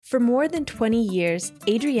For more than 20 years,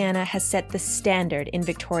 Adriana has set the standard in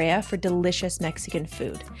Victoria for delicious Mexican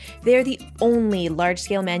food. They are the only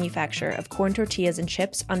large-scale manufacturer of corn tortillas and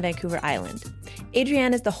chips on Vancouver Island.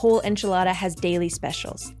 Adriana's The Whole Enchilada has daily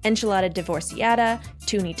specials: enchilada divorciada,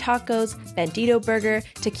 tuni tacos, bandito burger,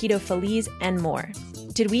 taquito feliz, and more.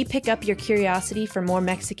 Did we pick up your curiosity for more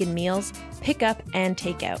Mexican meals? Pick up and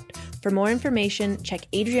take out. For more information, check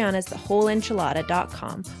Adriana's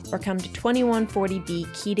thewholeenchilada.com or come to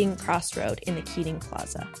 2140B Keating Crossroad in the Keating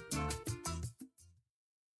Plaza.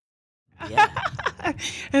 Yeah.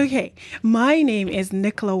 Okay, my name is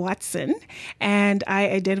Nicola Watson, and I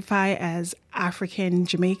identify as African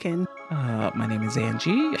Jamaican. My name is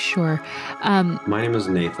Angie. Sure. My name is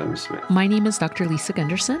Nathan Smith. My name is Dr. Lisa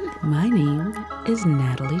Gunderson. My name is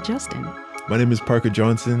Natalie Justin. My name is Parker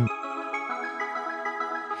Johnson.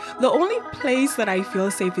 The only place that I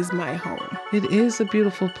feel safe is my home. It is a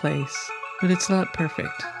beautiful place, but it's not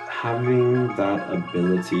perfect. Having that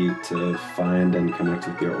ability to find and connect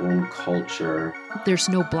with your own culture. There's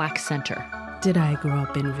no black center. Did I grow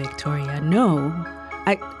up in Victoria? No.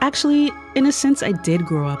 In a sense, I did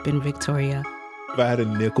grow up in Victoria. If I had a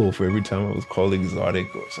nickel for every time I was called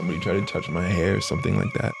exotic or somebody tried to touch my hair or something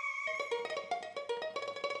like that.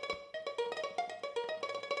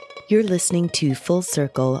 You're listening to Full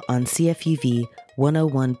Circle on CFUV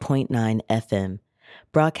 101.9 FM,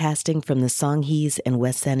 broadcasting from the Songhees and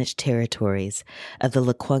West Saanich territories of the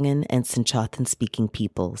Lekwungen and Sinchothan-speaking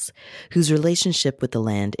peoples, whose relationship with the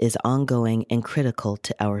land is ongoing and critical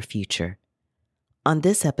to our future. On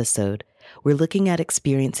this episode, we're looking at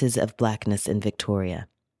experiences of Blackness in Victoria.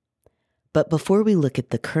 But before we look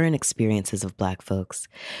at the current experiences of Black folks,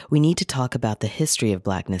 we need to talk about the history of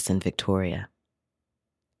Blackness in Victoria.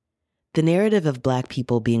 The narrative of Black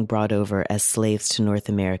people being brought over as slaves to North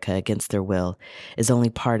America against their will is only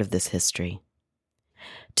part of this history.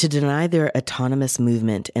 To deny their autonomous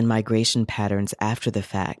movement and migration patterns after the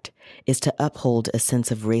fact is to uphold a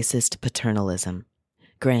sense of racist paternalism.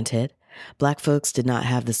 Granted, Black folks did not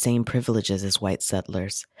have the same privileges as white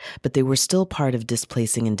settlers, but they were still part of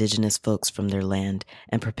displacing Indigenous folks from their land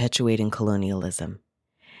and perpetuating colonialism.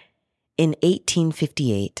 In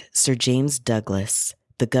 1858, Sir James Douglas,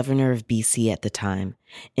 the governor of BC at the time,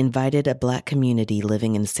 invited a Black community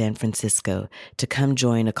living in San Francisco to come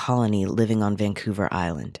join a colony living on Vancouver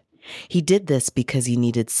Island. He did this because he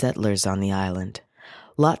needed settlers on the island.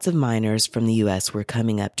 Lots of miners from the U.S. were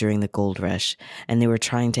coming up during the gold rush, and they were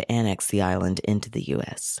trying to annex the island into the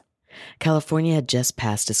U.S. California had just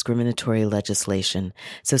passed discriminatory legislation,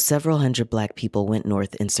 so several hundred Black people went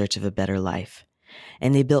north in search of a better life,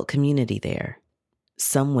 and they built community there.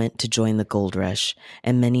 Some went to join the gold rush,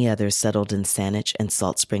 and many others settled in Saanich and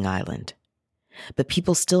Salt Spring Island. But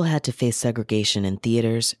people still had to face segregation in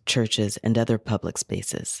theaters, churches, and other public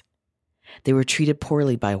spaces. They were treated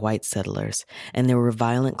poorly by white settlers, and there were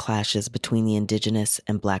violent clashes between the Indigenous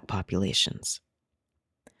and Black populations.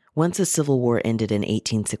 Once the Civil War ended in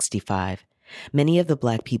 1865, many of the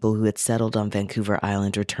Black people who had settled on Vancouver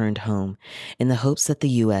Island returned home in the hopes that the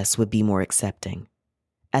U.S. would be more accepting.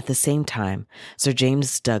 At the same time, Sir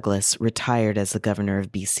James Douglas retired as the governor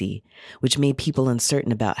of BC, which made people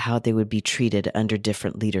uncertain about how they would be treated under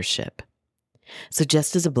different leadership. So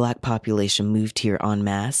just as a Black population moved here en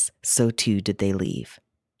masse, so too did they leave.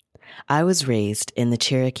 I was raised in the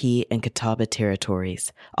Cherokee and Catawba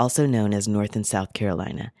territories, also known as North and South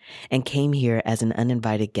Carolina, and came here as an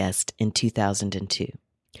uninvited guest in 2002.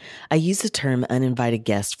 I use the term uninvited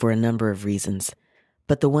guest for a number of reasons,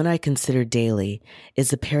 but the one I consider daily is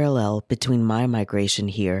the parallel between my migration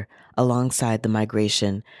here alongside the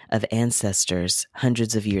migration of ancestors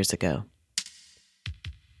hundreds of years ago.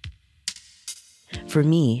 For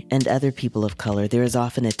me and other people of color, there is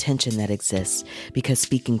often a tension that exists because,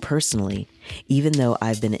 speaking personally, even though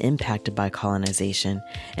I've been impacted by colonization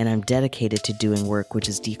and I'm dedicated to doing work which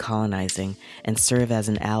is decolonizing and serve as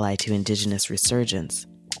an ally to Indigenous resurgence,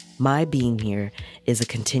 my being here is a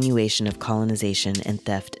continuation of colonization and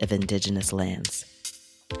theft of Indigenous lands.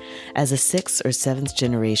 As a 6th or 7th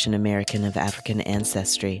generation American of African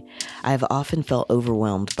ancestry, I have often felt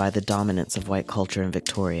overwhelmed by the dominance of white culture in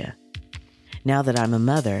Victoria. Now that I'm a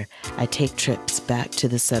mother, I take trips back to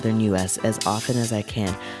the southern U.S. as often as I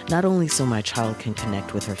can, not only so my child can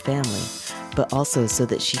connect with her family, but also so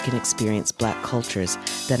that she can experience Black cultures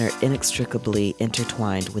that are inextricably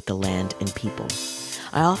intertwined with the land and people.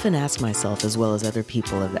 I often ask myself, as well as other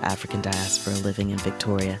people of the African diaspora living in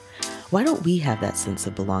Victoria, why don't we have that sense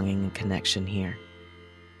of belonging and connection here?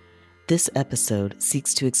 This episode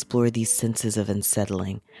seeks to explore these senses of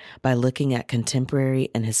unsettling by looking at contemporary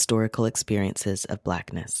and historical experiences of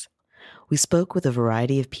Blackness. We spoke with a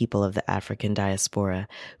variety of people of the African diaspora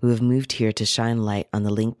who have moved here to shine light on the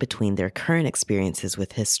link between their current experiences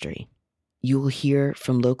with history. You will hear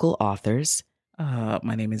from local authors.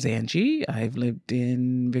 My name is Angie. I've lived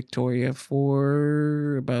in Victoria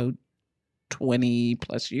for about 20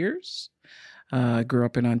 plus years. Grew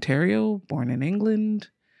up in Ontario, born in England,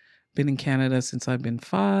 been in Canada since I've been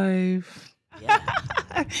 5.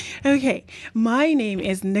 Okay, my name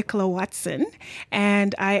is Nicola Watson,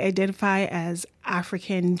 and I identify as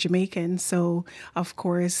African Jamaican. So, of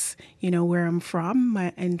course, you know where I'm from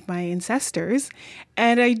and my ancestors.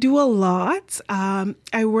 And I do a lot.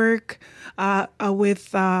 I work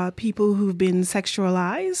with people who've been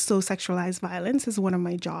sexualized. So, sexualized violence is one of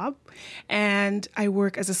my jobs. And I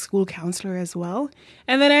work as a school counselor as well.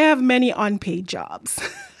 And then I have many unpaid jobs.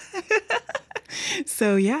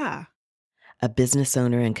 So, yeah. A business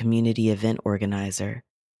owner and community event organizer.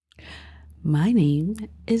 My name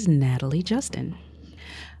is Natalie Justin.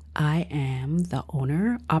 I am the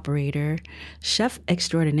owner, operator, chef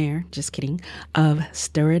extraordinaire, just kidding, of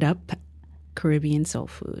Stir It Up Caribbean Soul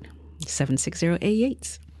Food,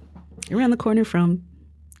 76088. Around the corner from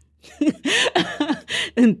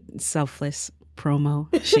selfless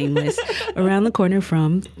promo, shameless. Around the corner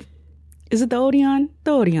from, is it the Odeon?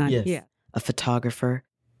 The Odeon, yes. Yeah. A photographer.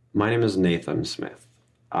 My name is Nathan Smith.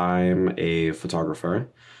 I'm a photographer.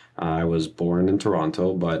 I was born in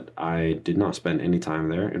Toronto, but I did not spend any time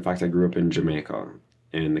there. In fact, I grew up in Jamaica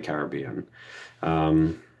in the Caribbean.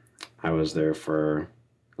 I was there for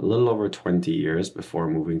a little over 20 years before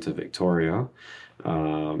moving to Victoria,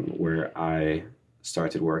 where I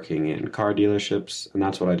started working in car dealerships, and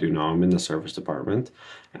that's what I do now. I'm in the service department,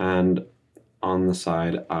 and on the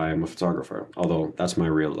side, I'm a photographer, although that's my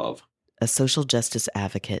real love. A social justice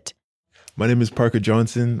advocate. My name is Parker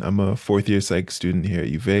Johnson. I'm a fourth-year psych student here at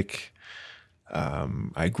UVic.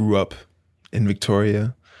 I grew up in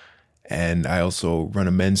Victoria, and I also run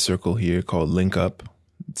a men's circle here called Link Up.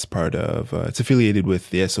 It's part of, it's affiliated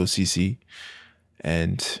with the SOCC,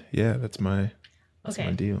 and yeah, that's my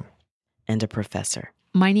deal. And a professor.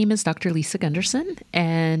 My name is Dr. Lisa Gunderson,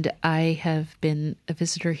 and I have been a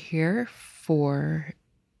visitor here for,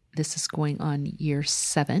 this is going on year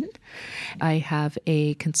 7. I have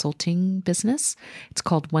a consulting business. It's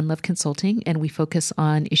called One Love Consulting, and we focus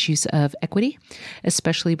on issues of equity,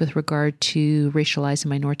 especially with regard to racialized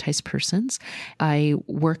and minoritized persons. I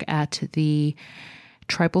work at the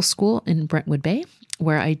tribal school in Brentwood Bay,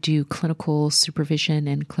 where I do clinical supervision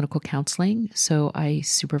and clinical counseling. So I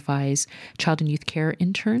supervise child and youth care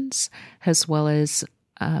interns, as well as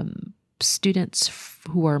students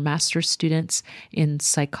who are master's students in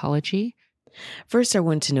psychology. First, I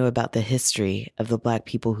want to know about the history of the Black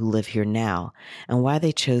people who live here now and why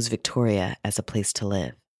they chose Victoria as a place to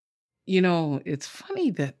live. You know, it's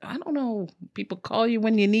funny that, I don't know, people call you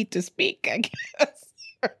when you need to speak, I guess.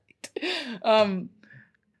 Right.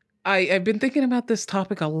 I've been thinking about this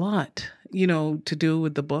topic a lot, you know, to do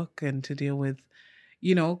with the book and to deal with,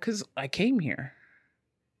 you know, because I came here.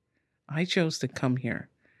 I chose to come here.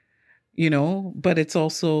 You know, but it's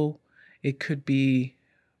also, it could be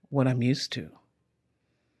what I'm used to.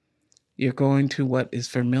 You're going to what is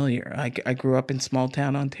familiar. I grew up in small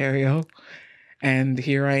town Ontario, and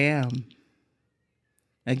here I am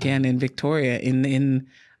again in Victoria in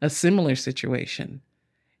a similar situation.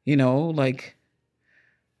 You know, like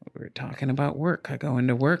we're talking about work. I go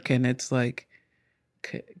into work and it's like,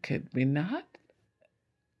 could we not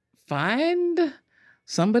find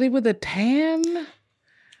somebody with a tan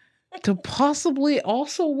to possibly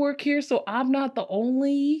also work here, so I'm not the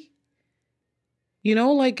only, you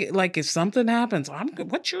know, like if something happens,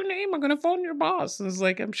 what's your name? I'm going to phone your boss. And it's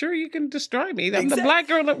like, I'm sure you can destroy me. I'm the Black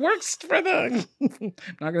girl that works for the, I'm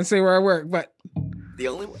not going to say where I work, but The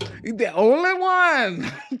only one. The only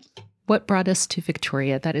one. What brought us to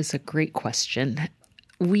Victoria? That is a great question.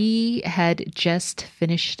 We had just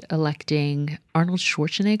finished electing Arnold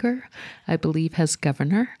Schwarzenegger, I believe, as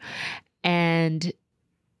governor. And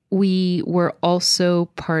we were also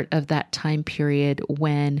part of that time period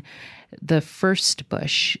when the first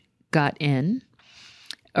Bush got in,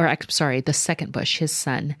 or sorry, the second Bush, his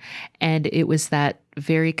son. And it was that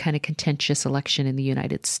very kind of contentious election in the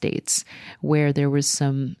United States where there was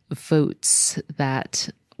some votes that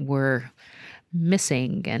were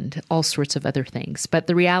missing and all sorts of other things. But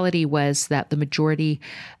the reality was that the majority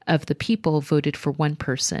of the people voted for one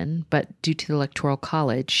person, but due to the Electoral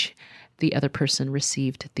College, the other person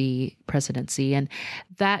received the presidency. And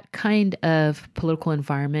that kind of political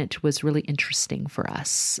environment was really interesting for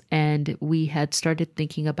us. And we had started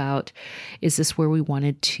thinking about, is this where we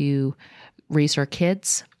wanted to raise our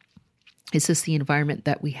kids? is this the environment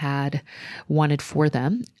that we had wanted for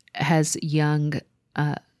them as young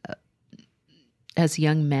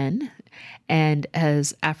men and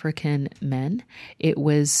as African men?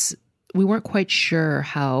 We weren't quite sure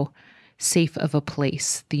how safe of a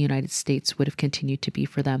place the United States would have continued to be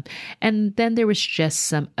for them. And then there was just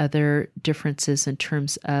some other differences in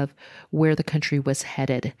terms of where the country was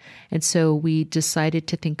headed. And so we decided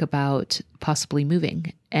to think about possibly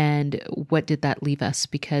moving. And what did that leave us?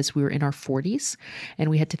 Because we were in our 40s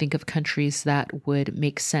and we had to think of countries that would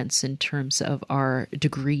make sense in terms of our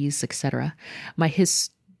degrees, etc.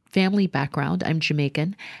 His family background, I'm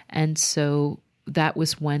Jamaican, and so that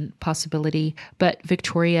was one possibility. But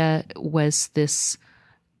Victoria was this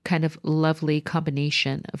kind of lovely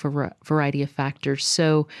combination of a variety of factors.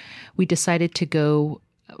 So we decided to go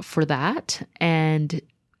for that. And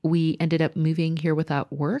we ended up moving here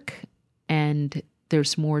without work. And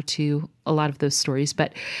there's more to a lot of those stories.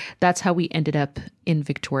 But that's how we ended up in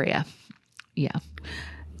Victoria. Yeah.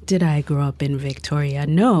 Did I grow up in Victoria?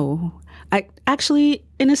 No. I actually,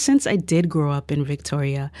 in a sense, I did grow up in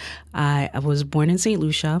Victoria. I was born in St.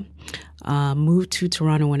 Lucia, moved to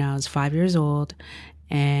Toronto when I was 5 years old,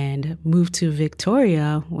 and moved to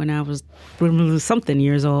Victoria when I was something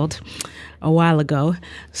years old, a while ago.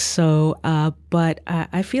 So, but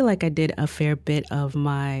I feel like I did a fair bit of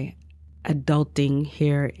my adulting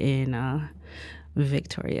here in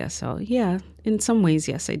Victoria. So, yeah, in some ways,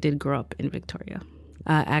 yes, I did grow up in Victoria.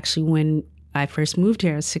 Actually, when I first moved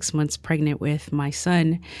here, I was 6 months pregnant with my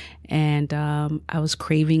son, and I was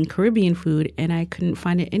craving Caribbean food, and I couldn't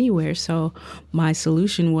find it anywhere. So my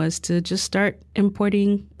solution was to just start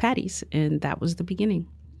importing patties, and that was the beginning.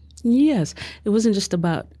 Yes, it wasn't just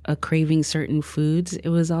about craving certain foods. It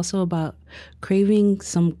was also about craving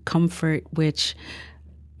some comfort, which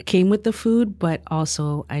came with the food, but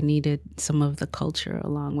also I needed some of the culture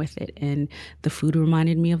along with it. And the food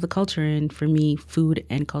reminded me of the culture. And for me, food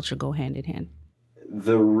and culture go hand in hand.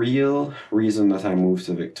 The real reason that I moved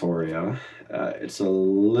to Victoria, it's a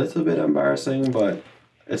little bit embarrassing, but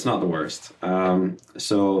it's not the worst.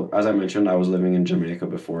 So as I mentioned, I was living in Jamaica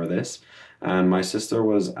before this. And my sister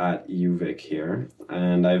was at UVic here,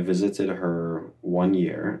 and I visited her 1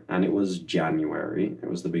 year, and it was January. It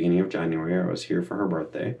was the beginning of January. I was here for her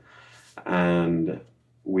birthday, and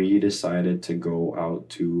we decided to go out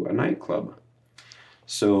to a nightclub.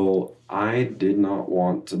 So I did not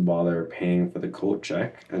want to bother paying for the coat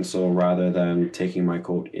check, and so rather than taking my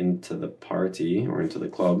coat into the party or into the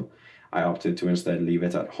club, I opted to instead leave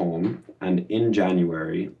it at home, and in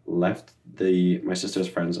January left my sister's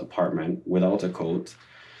friend's apartment without a coat,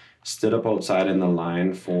 stood up outside in the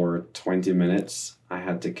line for 20 minutes. I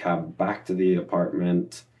had to cab back to the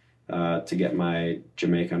apartment to get my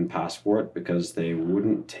Jamaican passport because they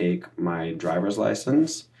wouldn't take my driver's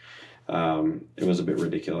license. It was a bit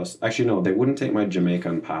ridiculous. Actually, no, they wouldn't take my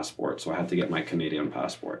Jamaican passport, so I had to get my Canadian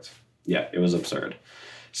passport. Yeah, it was absurd.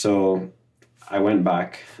 So I went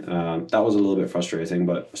back. That was a little bit frustrating,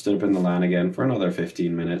 but stood up in the line again for another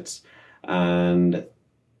 15 minutes. And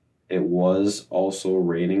it was also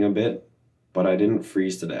raining a bit, but I didn't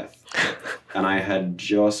freeze to death. And I had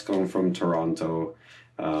just come from Toronto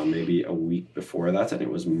maybe a week before that, and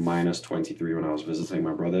it was minus 23 when I was visiting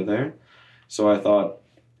my brother there. So I thought,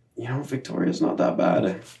 Victoria's not that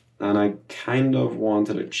bad. And I kind of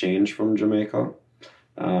wanted a change from Jamaica.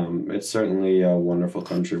 It's certainly a wonderful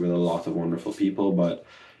country with a lot of wonderful people, but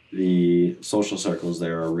the social circles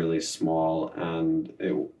there are really small, and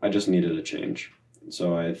I just needed a change.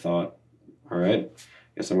 So I thought, all right,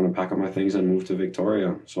 guess I'm going to pack up my things and move to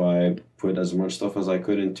Victoria. So I put as much stuff as I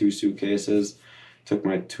could in 2 suitcases, took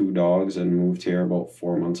my 2 dogs, and moved here about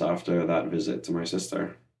 4 months after that visit to my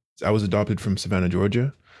sister. I was adopted from Savannah,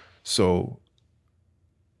 Georgia. So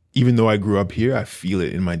even though I grew up here, I feel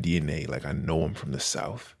it in my DNA. Like I know I'm from the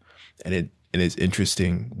South. And it's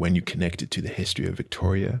interesting when you connect it to the history of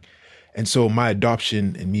Victoria. And so my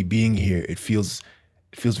adoption and me being here, it feels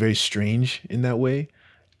very strange in that way.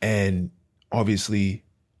 And obviously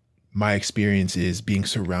my experience is being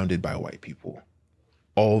surrounded by white people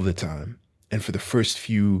all the time. And for the first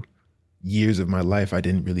few years of my life, I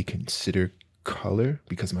didn't really consider color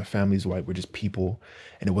because my family's white. We're just people.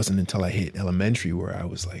 And it wasn't until I hit elementary where I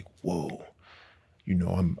was like, whoa,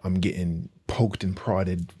 I'm getting poked and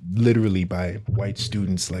prodded literally by white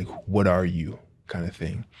students, like, what are you, kind of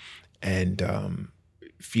thing. And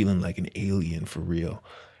feeling like an alien for real.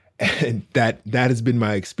 And that has been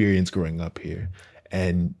my experience growing up here.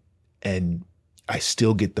 And I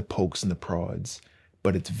still get the pokes and the prods,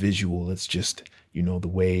 but it's visual. It's just, the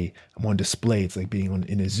way I'm on display. It's like being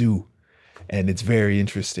in a zoo. And it's very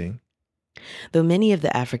interesting. Though many of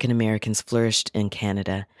the African Americans flourished in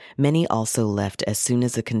Canada, many also left as soon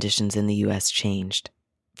as the conditions in the U.S. changed.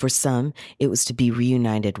 For some, it was to be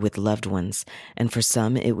reunited with loved ones, and for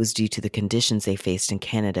some, it was due to the conditions they faced in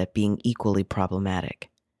Canada being equally problematic.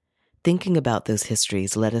 Thinking about those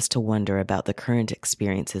histories led us to wonder about the current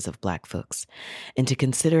experiences of Black folks, and to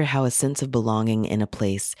consider how a sense of belonging in a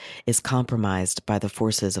place is compromised by the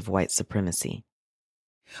forces of white supremacy.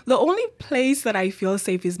 The only place that I feel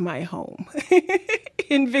safe is my home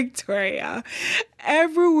in Victoria.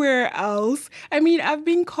 Everywhere else, I mean, I've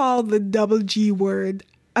been called the double G word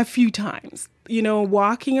a few times, you know,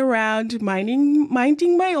 walking around,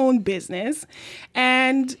 minding my own business.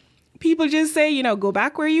 And people just say, you know, go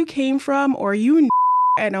back where you came from, or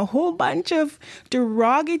and a whole bunch of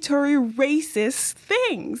derogatory racist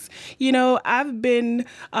things. You know, I've been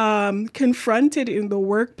confronted in the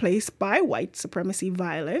workplace by white supremacy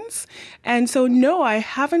violence. And so, no, I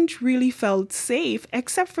haven't really felt safe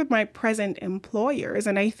except for my present employers.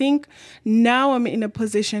 And I think now I'm in a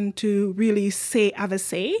position to really have a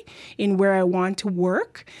say in where I want to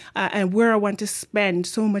work and where I want to spend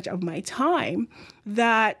so much of my time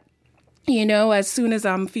that, you know, as soon as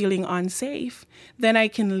I'm feeling unsafe, then I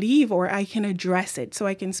can leave or I can address it so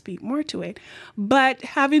I can speak more to it. But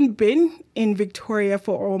having been in Victoria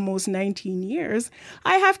for almost 19 years,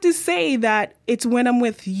 I have to say that it's when I'm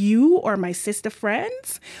with you or my sister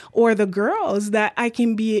friends or the girls that I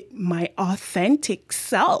can be my authentic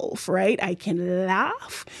self, right? I can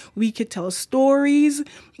laugh. We could tell stories.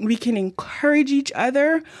 We can encourage each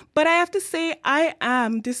other. But I have to say, I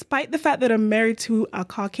am, despite the fact that I'm married to a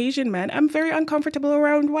Caucasian man, I'm very uncomfortable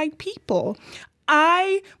around white people.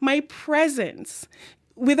 My presence,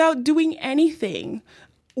 without doing anything,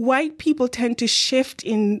 white people tend to shift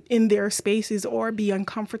in their spaces or be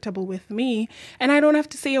uncomfortable with me. And I don't have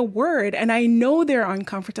to say a word. And I know they're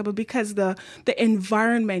uncomfortable because the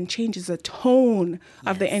environment changes, the tone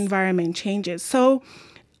of the environment changes. So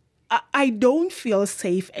I don't feel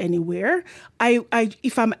safe anywhere.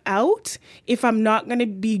 If I'm out, if I'm not going to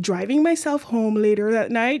be driving myself home later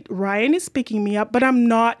that night, Ryan is picking me up, but I'm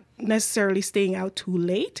not necessarily staying out too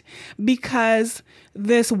late because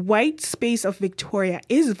this white space of Victoria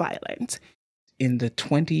is violent. In the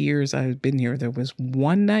 20 years I've been here, there was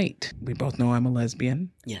one night. We both know I'm a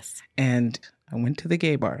lesbian. Yes. And I went to the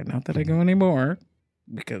gay bar. Not that I go anymore,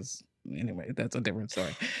 because anyway, that's a different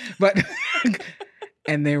story. But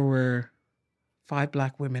and there were 5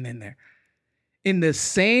 Black women in there in the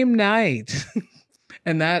same night.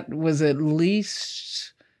 And that was at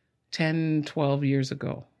least 10, 12 years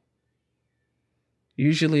ago.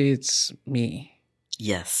 Usually it's me.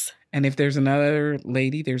 Yes. And if there's another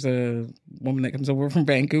lady, there's a woman that comes over from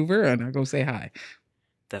Vancouver, and I go say hi.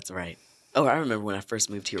 That's right. Oh, I remember when I first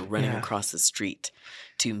moved here, running across the street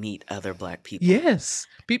to meet other Black people. Yes.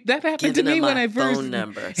 That happened to me when I first... phone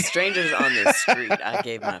number. Strangers on the street, I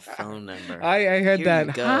gave my phone number. I heard Here that.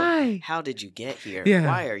 You go. Hi. How did you get here? Yeah.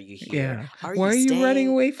 Why are you here? Yeah. Why are you running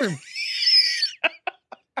away from me?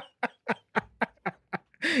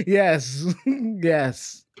 Yes.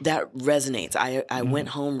 Yes. That resonates. I went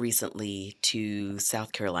home recently to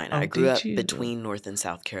South Carolina. I grew up between North and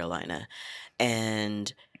South Carolina.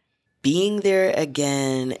 And being there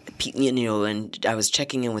again, you know, and I was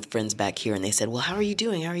checking in with friends back here, and they said, well, how are you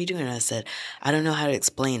doing? How are you doing? And I said, I don't know how to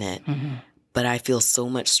explain it, but I feel so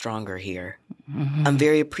much stronger here. I'm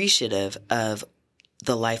very appreciative of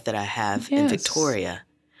the life that I have in Victoria,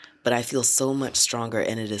 but I feel so much stronger,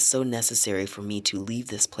 and it is so necessary for me to leave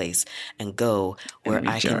this place and go where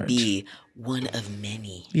I can be one of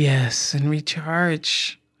many. Yes, and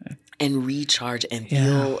recharge. And recharge and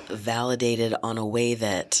feel validated on a way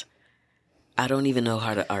that I don't even know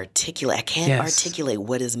how to articulate. I can't articulate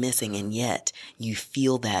what is missing, and yet you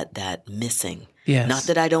feel that missing. Yes. Not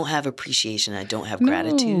that I don't have appreciation, I don't have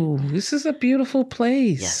gratitude. No, this is a beautiful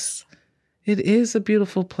place. Yes. It is a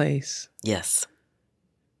beautiful place. Yes.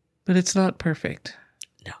 But it's not perfect.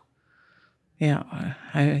 No. Yeah.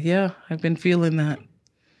 I've been feeling that.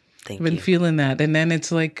 I've been feeling that. And then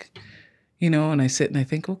it's like, you know, and I sit and I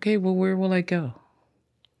think, okay, well, where will I go?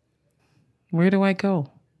 Where do I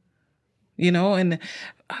go? You know, and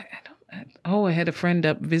I had a friend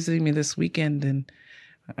up visiting me this weekend, and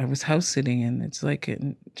I was house sitting, and it's like,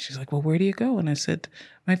 and she's like, well, where do you go? And I said,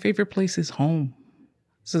 my favorite place is home.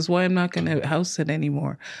 This is why I'm not going to house sit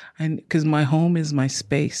anymore. And because my home is my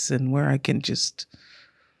space and where I can just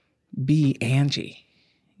be Angie,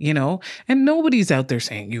 you know, and nobody's out there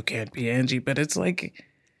saying you can't be Angie, but it's like,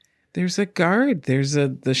 there's a guard, there's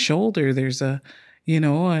the shoulder, there's a, you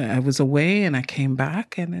know, I was away and I came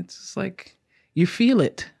back, and it's just like, you feel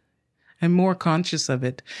it. I'm more conscious of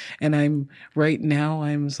it. And I'm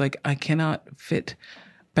like, I cannot fit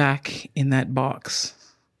back in that box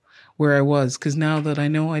where I was, because now that I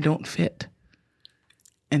know I don't fit,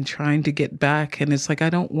 and trying to get back, and it's like I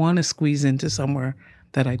don't want to squeeze into somewhere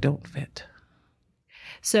that I don't fit.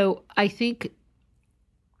 So I think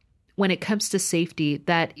when it comes to safety,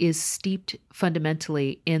 that is steeped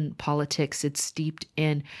fundamentally in politics. It's steeped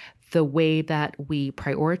in the way that we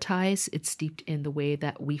prioritize. It's steeped in the way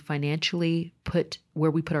that we financially where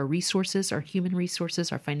we put our resources, our human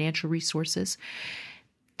resources, our financial resources.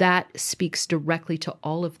 That speaks directly to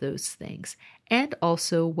all of those things. And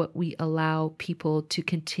also what we allow people to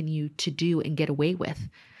continue to do and get away with,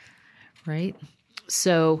 right?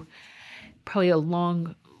 So probably a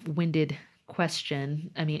long-winded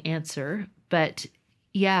answer, but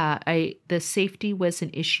yeah, the safety was an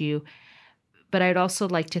issue, but I'd also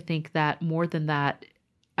like to think that more than that,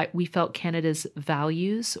 we felt Canada's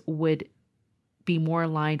values would be more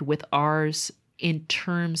aligned with ours in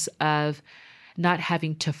terms of not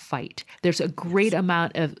having to fight. There's a great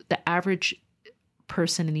amount of the average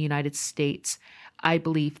person in the United States, I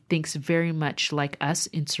believe, thinks very much like us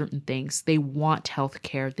in certain things. They want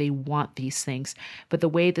healthcare. They want these things. But the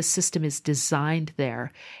way the system is designed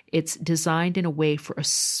there, it's designed in a way for a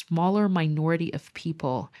smaller minority of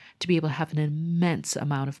people to be able to have an immense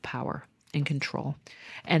amount of power and control.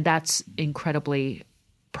 And that's incredibly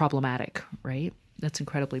problematic, right? That's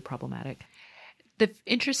incredibly problematic. The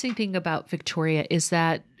interesting thing about Victoria is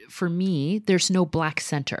that for me, there's no black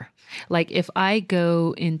center. Like if I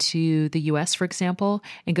go into the US, for example,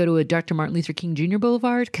 and go to a Dr. Martin Luther King Jr.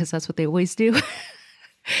 Boulevard, because that's what they always do,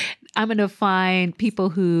 I'm going to find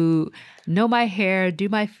people who know my hair, do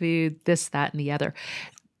my food, this, that, and the other.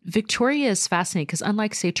 Victoria is fascinating because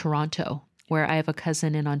unlike, say, Toronto, where I have a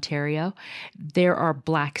cousin in Ontario, there are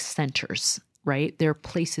black centers. Right? There are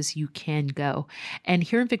places you can go. And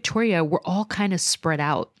here in Victoria, we're all kind of spread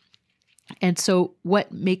out. And so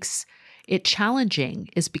what makes it challenging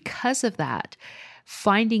is because of that,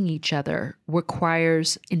 finding each other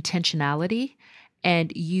requires intentionality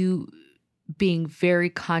and you being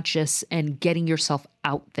very conscious and getting yourself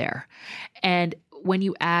out there. And when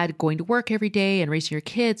you add going to work every day and raising your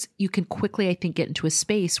kids, you can quickly, I think, get into a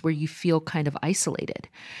space where you feel kind of isolated.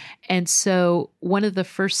 And so one of the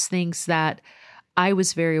first things that I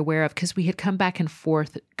was very aware of, because we had come back and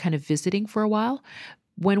forth kind of visiting for a while,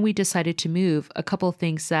 when we decided to move, a couple of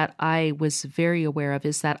things that I was very aware of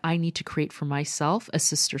is that I need to create for myself a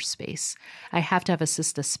sister space. I have to have a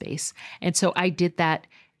sister space. And so I did that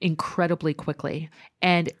incredibly quickly.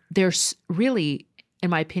 And there's really, in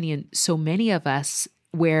my opinion, so many of us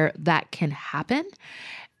where that can happen.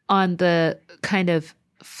 On the kind of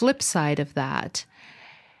flip side of that,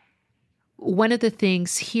 one of the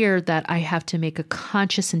things here that I have to make a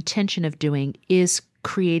conscious intention of doing is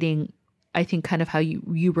creating, I think, kind of how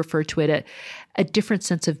you refer to it, a different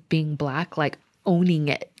sense of being Black, like owning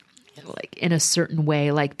it, like in a certain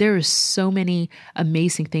way. Like there are so many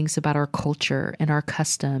amazing things about our culture and our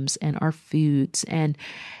customs and our foods and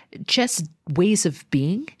just ways of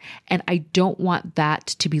being. And I don't want that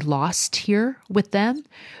to be lost here with them,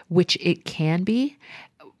 which it can be.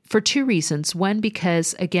 For two reasons. One,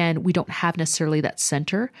 because again, we don't have necessarily that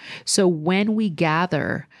center. So when we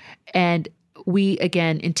gather, and we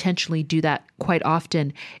again intentionally do that quite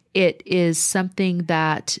often, it is something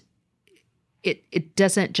that it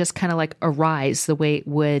doesn't just kind of like arise the way it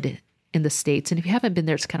would in the States. And if you haven't been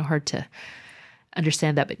there, it's kind of hard to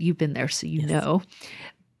understand that, but you've been there, so you know.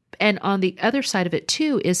 And on the other side of it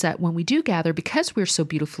too, is that when we do gather, because we're so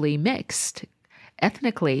beautifully mixed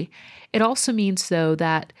ethnically, it also means though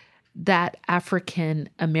that African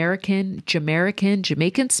American,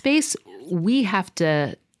 Jamaican space, we have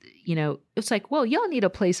to, it's like, well, y'all need to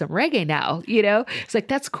play some reggae now, It's like,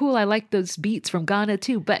 that's cool. I like those beats from Ghana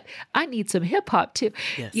too, but I need some hip hop too.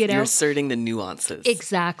 Yes, you're asserting the nuances.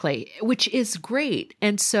 Exactly, which is great.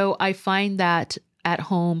 And so I find that at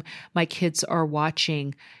home, my kids are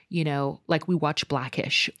watching, like we watch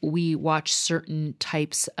Blackish. We watch certain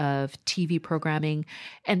types of TV programming.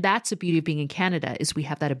 And that's the beauty of being in Canada is we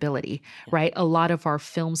have that ability, right? A lot of our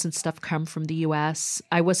films and stuff come from the US.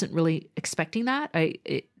 I wasn't really expecting that.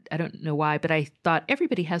 I don't know why, but I thought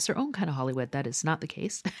everybody has their own kind of Hollywood. That is not the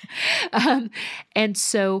case. And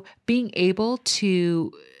so being able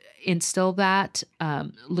to instill that,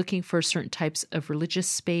 looking for certain types of religious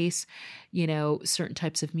space, certain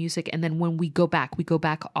types of music. And then when we go back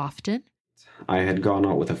often. I had gone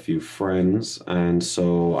out with a few friends, and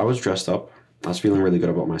so I was dressed up. I was feeling really good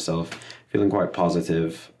about myself, feeling quite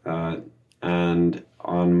positive. And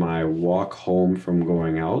on my walk home from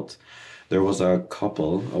going out, there was a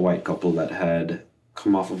white couple that had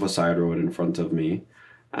come off of a side road in front of me,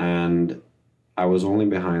 and I was only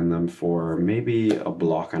behind them for maybe a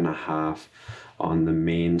block and a half on the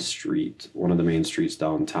main street, one of the main streets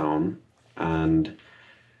downtown, and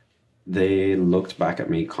they looked back at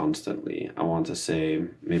me constantly. I want to say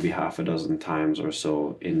maybe half a dozen times or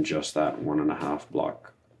so in just that 1.5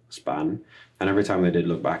 block span. And every time they did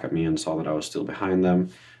look back at me and saw that I was still behind them,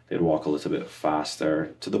 they'd walk a little bit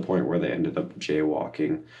faster, to the point where they ended up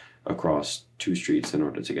jaywalking across 2 streets in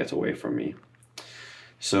order to get away from me.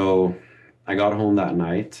 So I got home that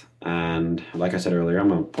night, and like I said earlier,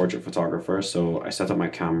 I'm a portrait photographer, so I set up my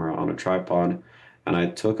camera on a tripod and I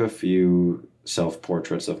took a few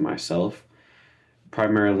self-portraits of myself,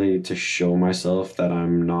 primarily to show myself that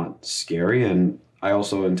I'm not scary. And I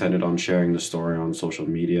also intended on sharing the story on social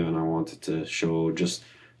media, and I wanted to show just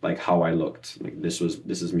like how I looked. Like this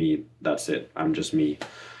is me, that's it, I'm just me.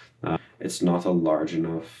 It's not a large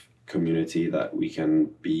enough community that we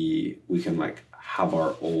can like have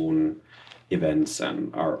our own events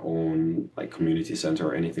and our own like community center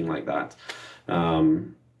or anything like that.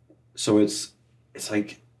 So it's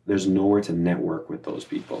like there's nowhere to network with those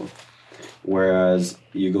people. Whereas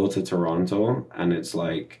you go to Toronto and it's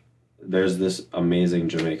like there's this amazing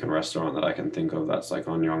Jamaican restaurant that I can think of that's like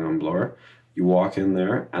on Yonge and Bloor. You walk in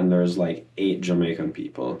there and there's like 8 Jamaican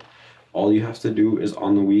people. All you have to do is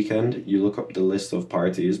on the weekend, you look up the list of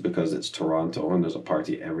parties, because it's Toronto and there's a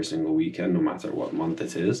party every single weekend, no matter what month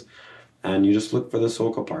it is. And you just look for the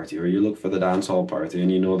soca party, or you look for the dancehall party,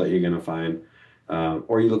 and you know that you're going to find,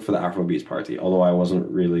 or you look for the Afrobeats party. Although I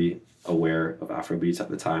wasn't really aware of Afrobeats at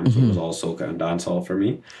the time, so it was all soca and dancehall for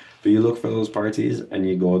me. But you look for those parties and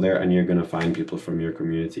you go there and you're going to find people from your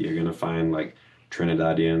community. You're going to find like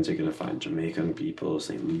Trinidadians, you're going to find Jamaican people,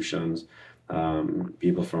 St. Lucians,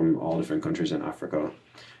 people from all different countries in Africa.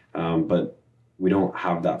 But we don't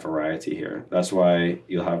have that variety here. That's why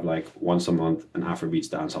you'll have like once a month an Afrobeats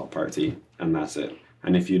dancehall party, and that's it.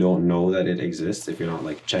 And if you don't know that it exists, if you're not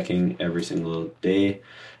like checking every single day,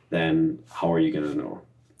 then how are you going to know?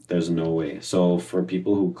 There's no way. So for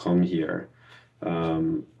people who come here,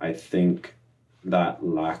 I think that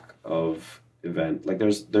lack of event, like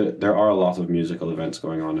there are a lot of musical events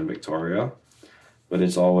going on in Victoria, but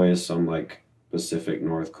it's always some like Pacific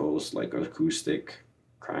North Coast, like acoustic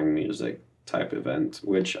crang music type event,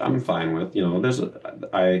 which I'm fine with. You know,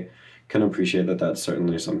 I can appreciate that that's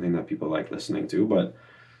certainly something that people like listening to, but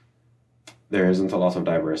there isn't a lot of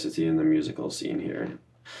diversity in the musical scene here.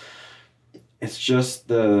 It's just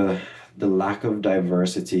the lack of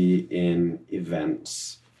diversity in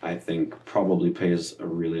events, I think, probably plays a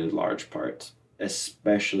really large part,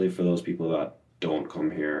 especially for those people that don't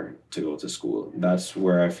come here to go to school. That's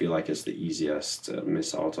where I feel like it's the easiest to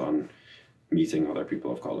miss out on meeting other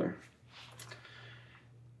people of color.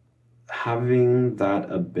 Having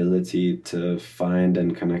that ability to find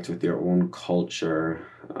and connect with your own culture,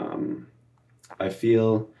 I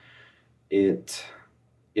feel it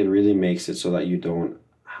really makes it so that you don't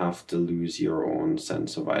have to lose your own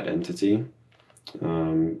sense of identity.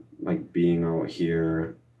 Like being out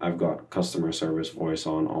here, I've got customer service voice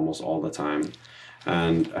on almost all the time.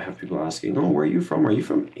 And I have people asking, oh, where are you from? Are you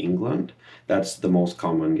from England? That's the most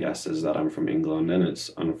common guess, is that I'm from England. And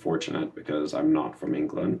it's unfortunate because I'm not from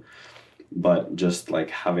England. But just like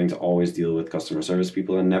having to always deal with customer service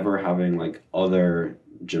people and never having like other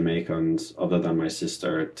Jamaicans other than my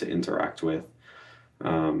sister to interact with.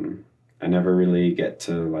 I never really get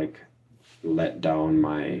to like let down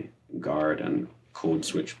my guard and code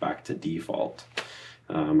switch back to default.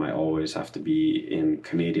 I always have to be in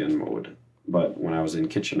Canadian mode. But when I was in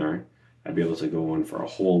Kitchener, I'd be able to go on for a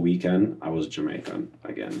whole weekend. I was Jamaican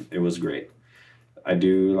again. It was great. I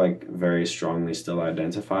do like very strongly still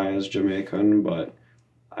identify as Jamaican, but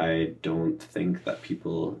I don't think that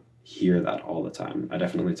people hear that all the time. I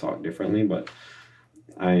definitely talk differently, but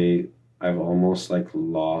I've almost like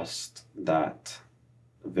lost that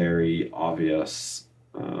very obvious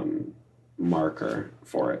marker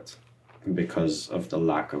for it because of the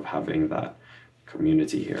lack of having that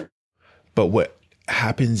community here. But what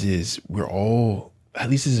happens is we're all, at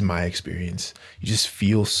least this is my experience, you just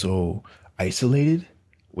feel so isolated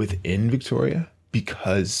within Victoria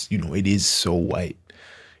because, you know, it is so white,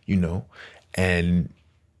 you know, and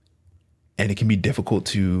it can be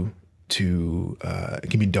difficult it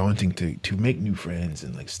can be daunting to make new friends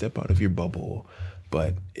and like step out of your bubble,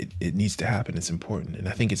 but it needs to happen. It's important. And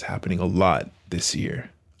I think it's happening a lot this year,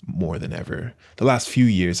 more than ever. The last few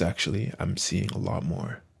years, actually, I'm seeing a lot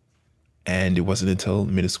more. And it wasn't until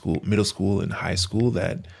middle school and high school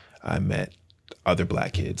that I met other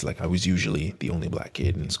Black kids. Like I was usually the only Black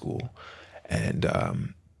kid in school. And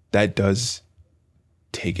that does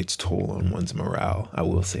take its toll on one's morale. I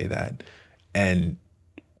will say that. And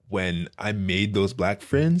when I made those Black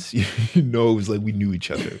friends, it was like we knew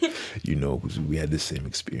each other, because we had the same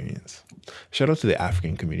experience. Shout out to the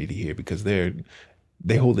African community here because they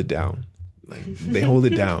hold it down. Like they hold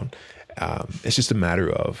it down. It's just a matter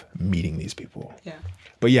of meeting these people. Yeah.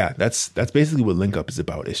 But yeah, that's basically what Link Up is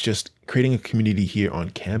about. It's just creating a community here on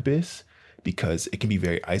campus because it can be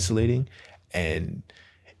very isolating and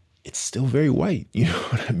it's still very white. You know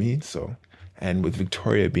what I mean? So, and with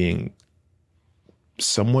Victoria being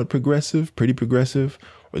somewhat progressive, pretty progressive,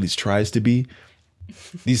 or at least tries to be,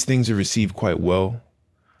 these things are received quite well.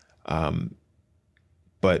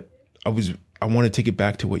 But I want to take it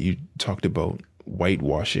back to what you talked about,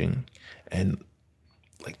 whitewashing and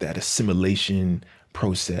like that assimilation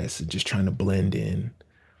process and just trying to blend in.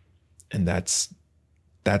 And that's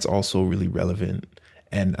also really relevant.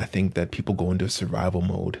 And I think that people go into survival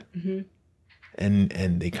mode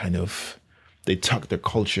and they tuck their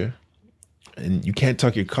culture. And you can't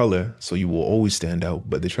tuck your color, so you will always stand out.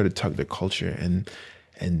 But they try to tuck their culture and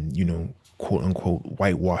quote unquote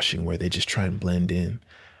whitewashing, where they just try and blend in.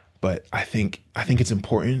 But I think it's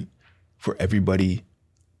important for everybody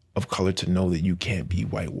of color to know that you can't be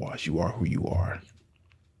whitewashed. You are who you are.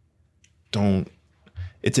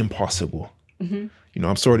 It's impossible.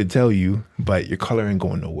 I'm sorry to tell you, but your color ain't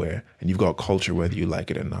going nowhere, and you've got culture whether you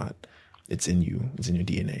like it or not. It's in you. It's in your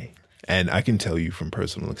DNA. And I can tell you from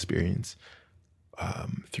personal experience,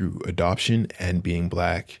 through adoption and being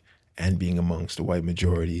Black and being amongst the white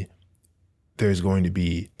majority, there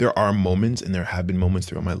are moments, and there have been moments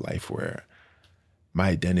throughout my life where my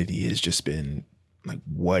identity has just been like,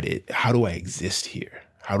 how do I exist here?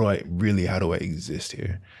 How do I exist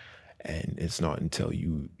here? And it's not until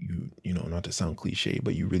you not to sound cliche,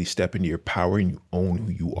 but you really step into your power and you own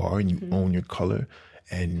who you are and you own your color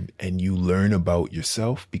and you learn about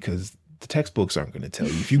yourself, because the textbooks aren't going to tell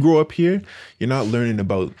you. If you grow up here, you're not learning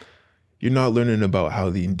about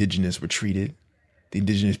how the indigenous were treated, the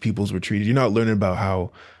indigenous peoples were treated. You're not learning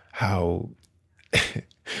about how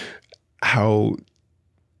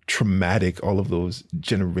traumatic all of those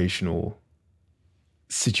generational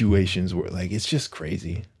situations were. Like, it's just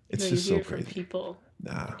crazy. It's just so crazy. From people.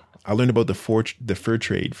 Nah, I learned about the fur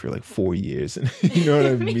trade for like 4 years, and you know what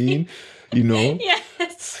I mean.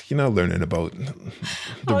 Yes. You're not learning about the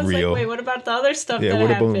real. Like, wait, what about the other stuff Yeah, that what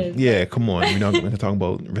happened? about? Yeah, come on. We're not going to talk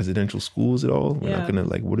about residential schools at all. We're not going to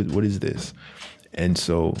what is this? And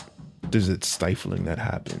so there's a stifling that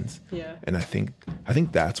happens. Yeah. And I think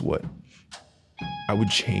that's what I would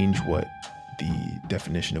change what the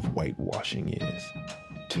definition of whitewashing is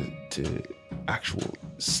to actual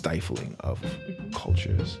stifling of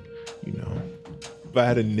cultures, If I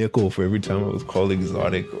had a nickel for every time I was called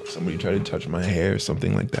exotic or somebody tried to touch my hair or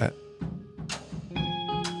something like that.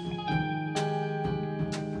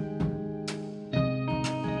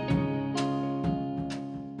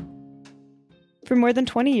 For more than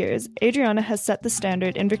 20 years, Adriana has set the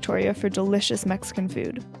standard in Victoria for delicious Mexican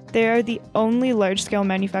food. They are the only large-scale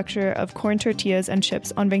manufacturer of corn tortillas and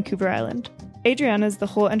chips on Vancouver Island. Adriana's The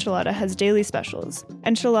Whole Enchilada has daily specials: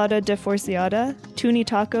 enchilada de forciada, tuni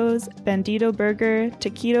tacos, bandito burger,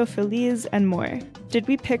 taquito feliz, and more. Did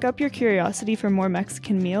we pick up your curiosity for more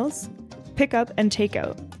Mexican meals? Pick up and take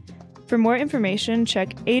out. For more information,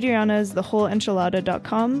 check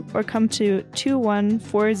adrianasthewholeenchilada.com or come to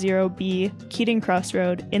 2140B Keating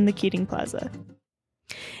Crossroad in the Keating Plaza.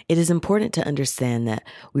 It is important to understand that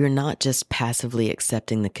we are not just passively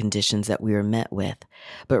accepting the conditions that we are met with,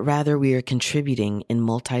 but rather we are contributing in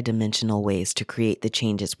multidimensional ways to create the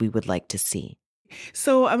changes we would like to see.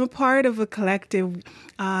 So I'm a part of a collective,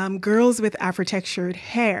 Girls with Afro-Textured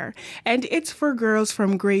Hair, and it's for girls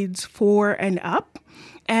from grades 4 and up.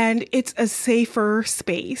 And it's a safer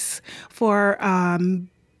space for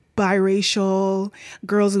biracial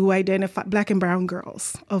girls who identify, Black and brown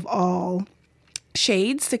girls of all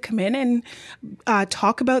shades, to come in and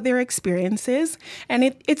talk about their experiences.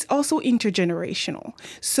 And it's also intergenerational.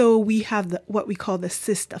 So we have what we call the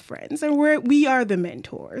sister friends, and we are the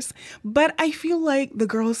mentors. But I feel like the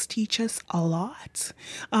girls teach us a lot.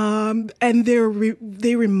 And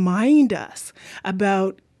they remind us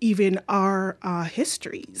about even our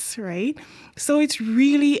histories, right? So it's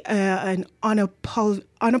really an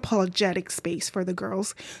unapologetic space for the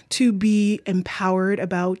girls to be empowered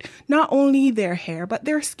about not only their hair, but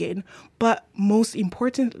their skin, but most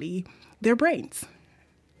importantly, their brains.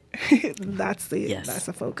 That's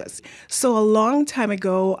the focus. So a long time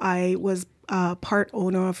ago, I was part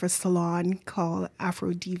owner of a salon called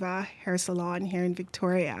Afro Diva Hair Salon here in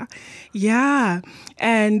Victoria. Yeah.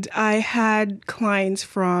 And I had clients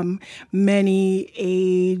from many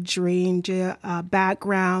age range,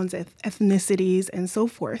 backgrounds, ethnicities, and so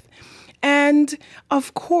forth. And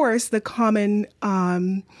of course, the common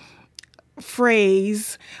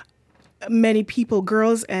phrase many people,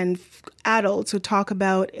 girls and adults, would talk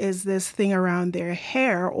about is this thing around their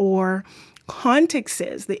hair, or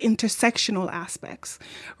contexts, the intersectional aspects,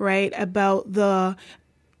 right? About the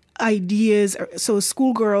ideas. So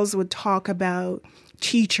schoolgirls would talk about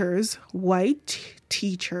teachers, white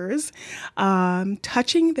teachers,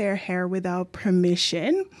 touching their hair without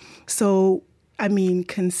permission. So, I mean,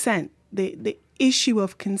 consent. The issue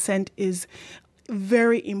of consent is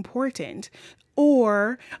very important.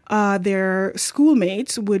 Or their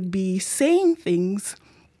schoolmates would be saying things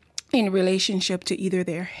in relationship to either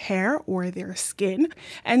their hair or their skin.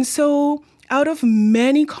 And so out of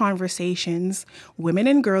many conversations, women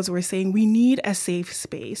and girls were saying we need a safe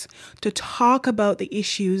space to talk about the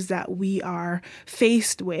issues that we are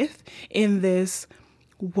faced with in this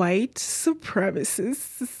white supremacist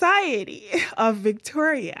society of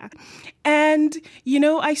Victoria. And, you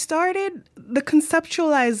know, I started the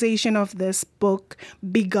conceptualization of this book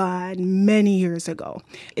began many years ago.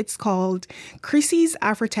 It's called Chrissy's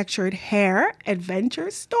Afro-Textured Hair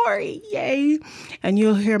Adventure Story. Yay. And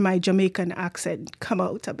you'll hear my Jamaican accent come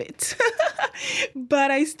out a bit.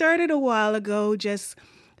 But I started a while ago just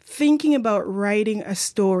thinking about writing a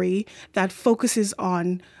story that focuses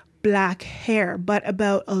on Black hair, but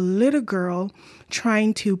about a little girl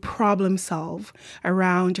trying to problem solve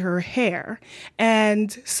around her hair.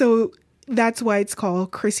 And so that's why it's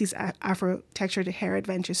called Chrissy's Afro-Textured Hair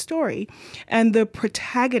Adventure Story. And the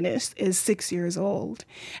protagonist is 6 years old.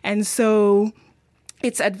 And so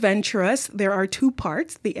it's adventurous. There are two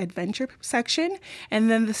parts, the adventure section,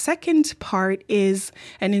 and then the second part is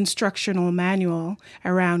an instructional manual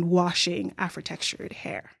around washing Afro-textured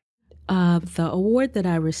hair. The award that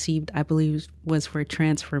I received, I believe, was for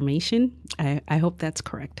transformation. I hope that's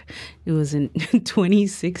correct. It was in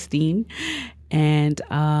 2016, and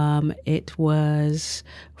it was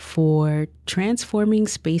for transforming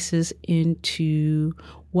spaces into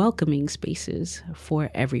welcoming spaces for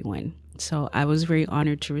everyone. So I was very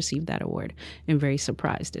honored to receive that award and very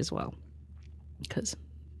surprised as well, because,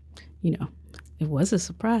 you know, it was a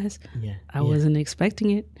surprise. I wasn't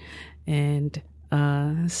expecting it, and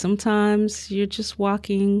sometimes you're just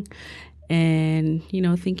walking and, you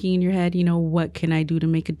know, thinking in your head, you know, what can I do to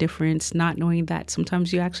make a difference? Not knowing that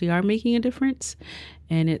sometimes you actually are making a difference.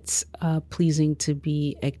 And it's pleasing to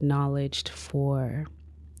be acknowledged for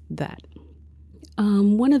that.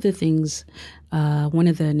 One of the things, one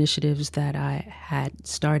of the initiatives that I had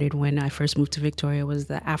started when I first moved to Victoria was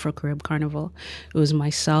the Afro-Carib Carnival. It was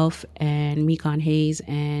myself and Mekon Hayes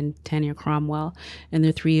and Tanya Cromwell, and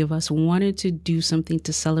the three of us wanted to do something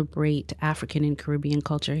to celebrate African and Caribbean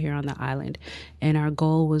culture here on the island. And our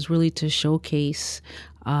goal was really to showcase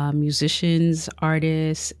musicians,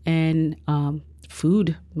 artists, and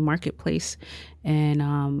food marketplace.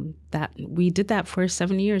 And that we did that for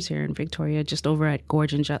 7 years here in Victoria, just over at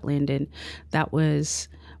Gorge and Jutland. And that was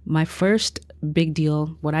my first big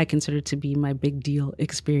deal, what I consider to be my big deal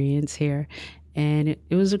experience here. And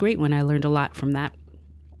it was a great one. I learned a lot from that.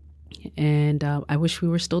 And I wish we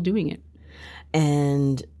were still doing it.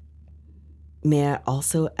 And may I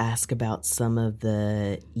also ask about some of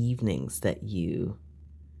the evenings that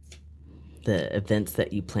the events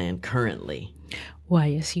that you plan currently? Why,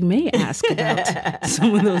 yes, you may ask about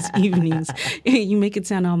some of those evenings. You make it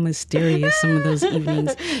sound all mysterious, some of those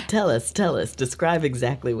evenings. Tell us. Describe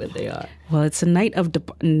exactly what they are. Well, it's a night of...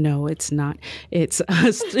 No, it's not. It's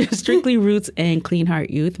Strictly Roots and Clean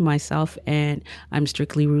Heart Youth. Myself, and I'm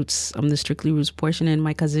Strictly Roots. I'm the Strictly Roots portion, and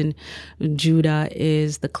my cousin Judah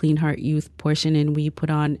is the Clean Heart Youth portion. And we put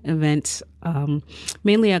on events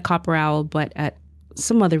mainly at Copper Owl, but at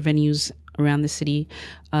some other venues around the city,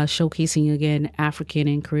 showcasing again African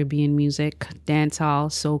and Caribbean music, dancehall,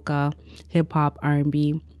 soca, hip hop,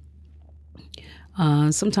 R&B.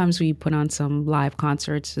 Sometimes we put on some live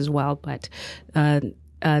concerts as well, but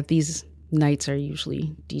these nights are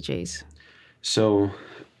usually DJs. So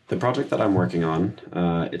the project that I'm working on,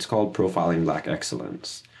 it's called Profiling Black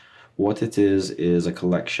Excellence. What it is a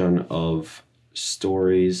collection of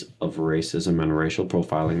stories of racism and racial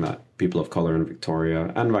profiling that people of color in Victoria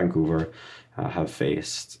and Vancouver have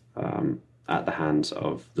faced at the hands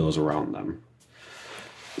of those around them.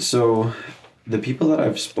 So the people that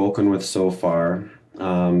I've spoken with so far,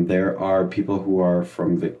 there are people who are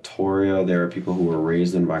from Victoria, there are people who were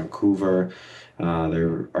raised in Vancouver,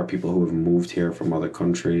 There are people who have moved here from other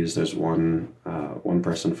countries. There's one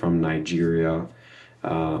person from Nigeria.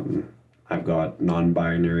 I've got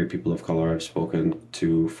non-binary people of color I've spoken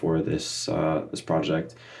to for this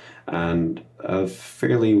project, and a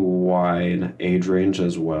fairly wide age range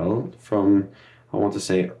as well, from I want to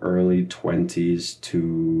say early 20s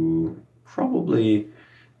to probably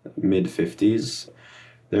mid 50s.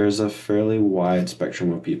 There's a fairly wide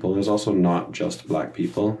spectrum of people. There's also not just Black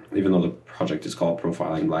people. Even though the project is called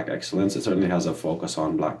Profiling Black Excellence, it certainly has a focus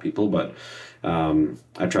on Black people, but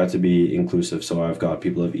I try to be inclusive. So I've got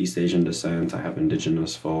people of East Asian descent, I have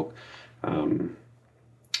Indigenous folk.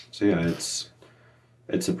 So yeah,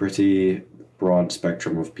 it's a pretty broad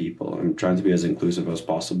spectrum of people. I'm trying to be as inclusive as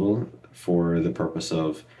possible for the purpose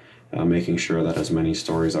of making sure that as many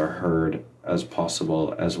stories are heard as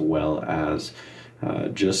possible, as well as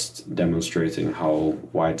just demonstrating how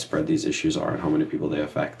widespread these issues are and how many people they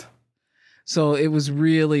affect. So it was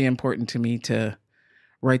really important to me to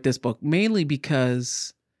write this book, mainly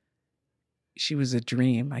because she was a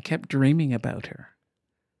dream. I kept dreaming about her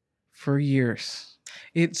for years.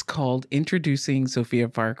 It's called Introducing Sophia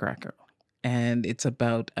Firecracker, and it's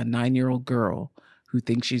about a 9-year-old girl who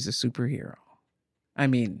thinks she's a superhero. I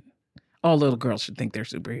mean, all little girls should think they're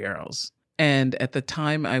superheroes. And at the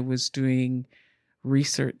time I was doing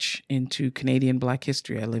research into Canadian Black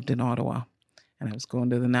history, I lived in Ottawa, and I was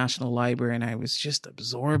going to the National Library, and I was just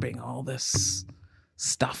absorbing all this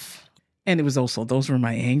stuff. And it was also, those were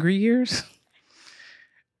my angry years.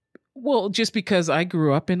 Well, just because I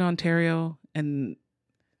grew up in Ontario, and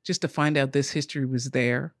just to find out this history was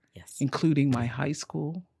there, Yes. including my high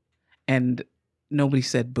school, and nobody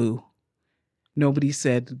said boo. Nobody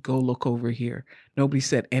said, go look over here. Nobody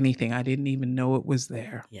said anything. I didn't even know it was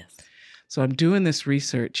there. Yes. So I'm doing this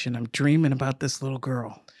research and I'm dreaming about this little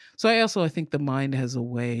girl. So I think the mind has a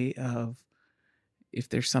way of, if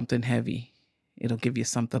there's something heavy, it'll give you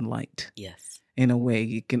something light. Yes. In a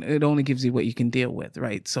way, it only gives you what you can deal with,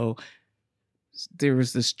 right? So there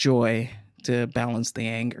was this joy to balance the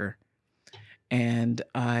anger. And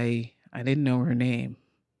I didn't know her name,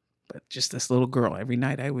 but just this little girl. Every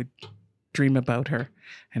night I would dream about her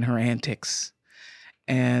and her antics.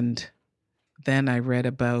 And then I read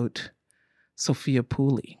about Sophia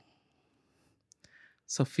Pooley.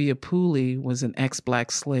 Sophia Pooley was an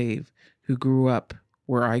ex-Black slave who grew up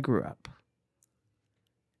where I grew up.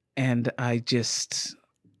 And I just,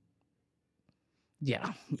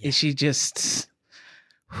 she just,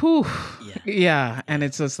 and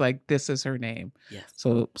it's just like, this is her name. Yes.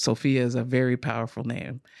 So Sophia is a very powerful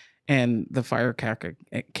name. And the firecracker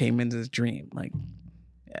came into the dream, like,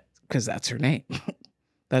 because that's her name.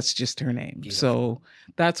 That's just her name. Beautiful. So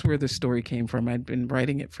that's where the story came from. I'd been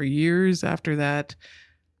writing it for years after that.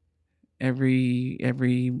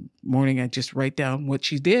 Every morning I just write down what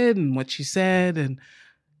she did and what she said. And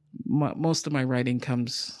most of my writing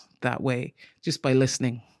comes that way, just by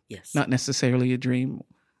listening. Yes. Not necessarily a dream.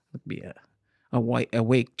 It would be a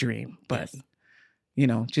awake dream, but,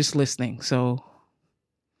 just listening. So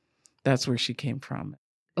that's where she came from.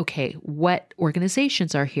 Okay, what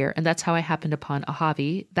organizations are here? And that's how I happened upon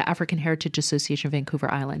AHAVI, the African Heritage Association of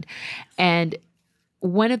Vancouver Island. And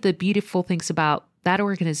one of the beautiful things about that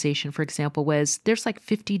organization, for example, was there's like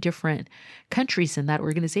 50 different countries in that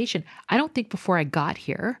organization. I don't think before I got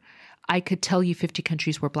here, I could tell you 50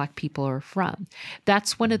 countries where Black people are from.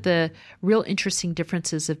 That's one of the real interesting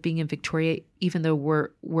differences of being in Victoria, even though we're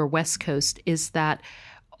West Coast, is that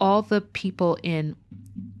all the people in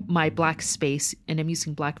my Black space, and I'm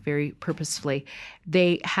using Black very purposefully,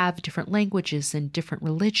 they have different languages and different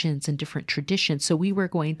religions and different traditions. So we were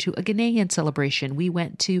going to a Ghanaian celebration. We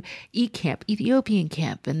went to camp, Ethiopian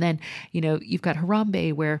camp. And then, you've got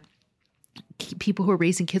Harambe, where people who are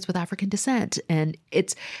raising kids with African descent. And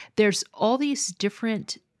there's all these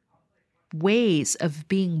different ways of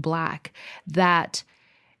being Black that,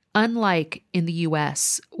 unlike in the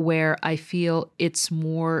US, where I feel it's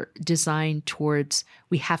more designed towards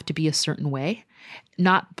we have to be a certain way,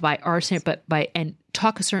 not by our standard, but and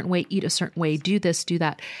talk a certain way, eat a certain way, do this, do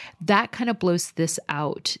that. That kind of blows this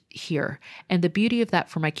out here. And the beauty of that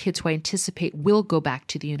for my kids, who I anticipate will go back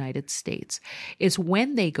to the United States, is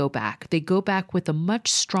when they go back with a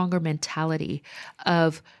much stronger mentality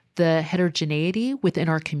of the heterogeneity within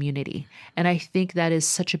our community. And I think that is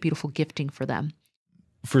such a beautiful gifting for them.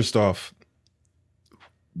 First off,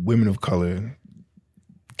 women of color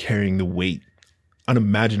carrying the weight,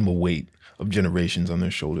 unimaginable weight of generations on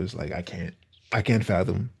their shoulders. Like I can't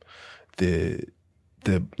fathom the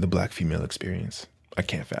Black female experience. I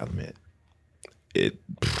can't fathom it.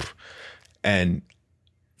 And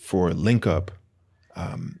for Link Up,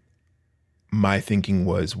 my thinking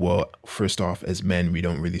was, well, first off, as men, we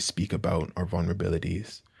don't really speak about our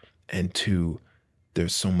vulnerabilities. And two,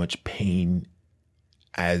 there's so much pain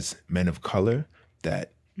as men of color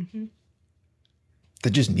that that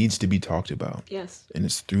just needs to be talked about. Yes. And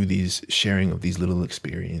it's through these sharing of these little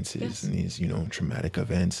experiences and these, traumatic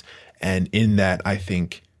events. And in that, I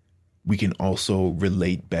think we can also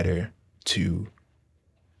relate better to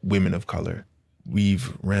women of color.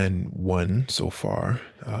 We've ran one so far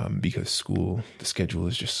because the schedule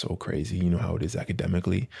is just so crazy. You know how it is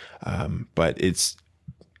academically. But it's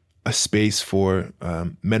a space for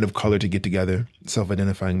men of color to get together,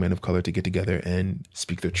 self-identifying men of color to get together and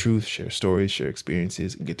speak their truth, share stories, share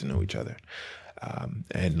experiences, and get to know each other.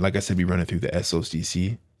 And like I said, we run it through the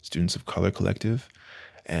SOSDC, Students of Color Collective,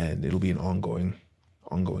 and it'll be an ongoing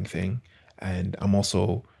thing. And I'm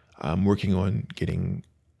also working on getting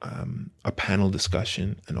a panel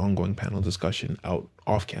discussion, an ongoing panel discussion out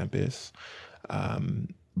off campus,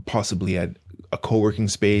 possibly at a co-working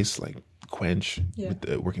space like Quench,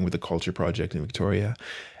 working with the Culture Project in Victoria,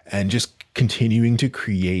 and just continuing to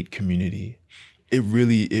create community. It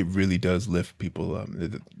really does lift people up.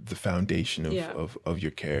 The foundation of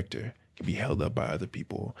your character can be held up by other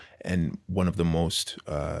people. And one of the most,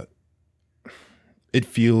 it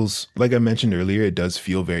feels, like I mentioned earlier, it does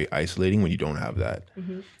feel very isolating when you don't have that.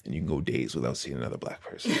 And you can go days without seeing another Black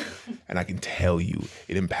person. And I can tell you,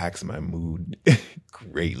 it impacts my mood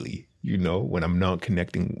greatly. When I'm not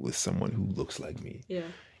connecting with someone who looks like me. Yeah.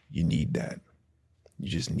 You need that. You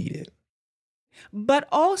just need it. But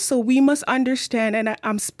also, we must understand, and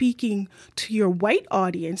I'm speaking to your white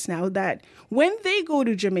audience now, that when they go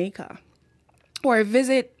to Jamaica or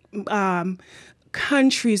visit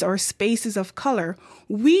countries or spaces of color,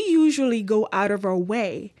 we usually go out of our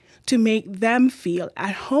way to make them feel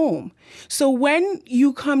at home. So when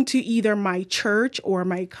you come to either my church or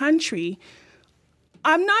my country,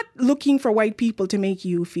 I'm not looking for white people to make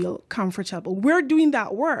you feel comfortable. We're doing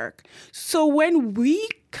that work. So when we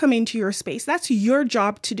come into your space, that's your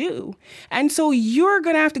job to do. And so you're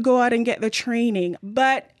going to have to go out and get the training.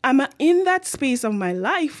 But I'm in that space of my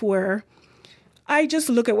life where I just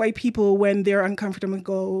look at white people when they're uncomfortable and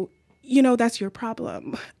go, that's your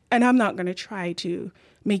problem. And I'm not going to try to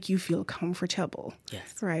make you feel comfortable.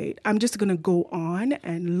 Yes. Right? I'm just going to go on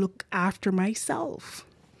and look after myself.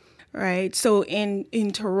 Right. So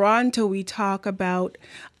in Toronto, we talk about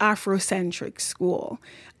Afrocentric school.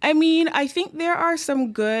 I mean, I think there are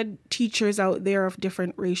some good teachers out there of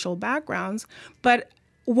different racial backgrounds. But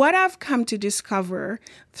what I've come to discover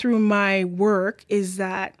through my work is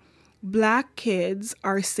that Black kids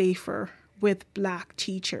are safer with Black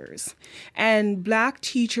teachers. And Black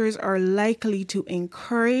teachers are likely to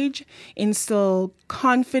encourage, instill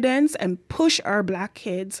confidence, and push our Black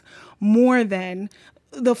kids more than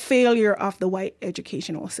the failure of the white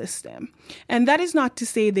educational system. And that is not to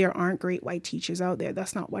say there aren't great white teachers out there.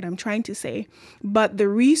 That's not what I'm trying to say. But the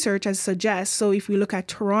research has suggests, so if we look at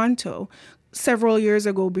Toronto, several years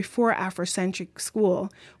ago before Afrocentric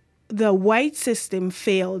school, the white system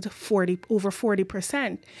failed over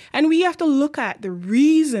 40%. And we have to look at the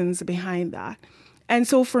reasons behind that. And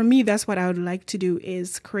so for me, that's what I would like to do,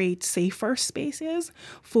 is create safer spaces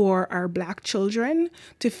for our Black children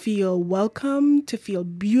to feel welcome, to feel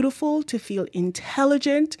beautiful, to feel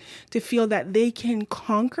intelligent, to feel that they can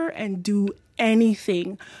conquer and do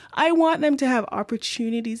anything. I want them to have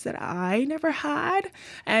opportunities that I never had,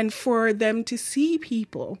 and for them to see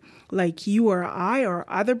people like you or I or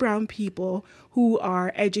other brown people who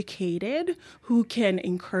are educated, who can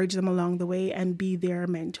encourage them along the way and be their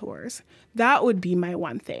mentors. That would be my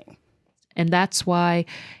one thing. And that's why,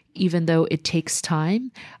 even though it takes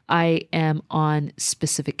time, I am on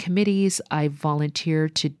specific committees. I volunteer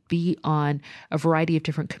to be on a variety of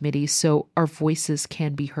different committees so our voices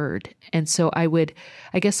can be heard. And so I want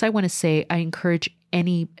to say, I encourage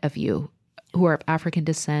any of you who are of African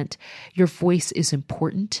descent, your voice is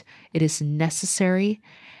important. It is necessary.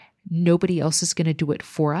 Nobody else is going to do it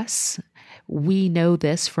for us. We know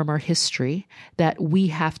this from our history, that we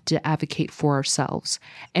have to advocate for ourselves.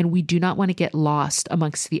 And we do not want to get lost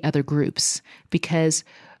amongst the other groups, because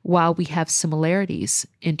while we have similarities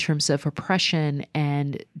in terms of oppression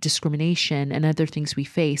and discrimination and other things we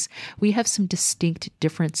face, we have some distinct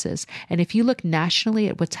differences. And if you look nationally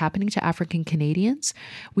at what's happening to African Canadians,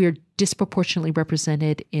 we are disproportionately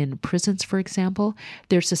represented in prisons, for example.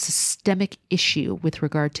 There's a systemic issue with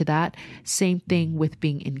regard to that. Same thing with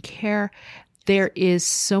being in care. There is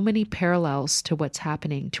so many parallels to what's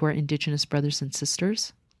happening to our Indigenous brothers and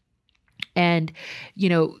sisters. And,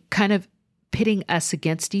 kind of pitting us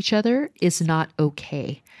against each other is not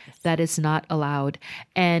okay. That is not allowed.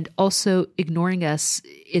 And also ignoring us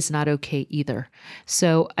is not okay either.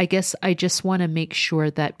 So I guess I just want to make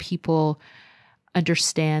sure that people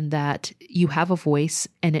understand that you have a voice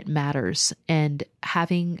and it matters. And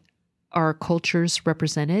having our cultures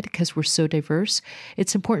represented, because we're so diverse,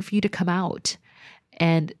 it's important for you to come out.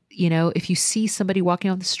 And, if you see somebody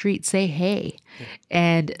walking on the street, say, hey,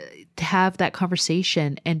 and to have that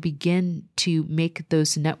conversation and begin to make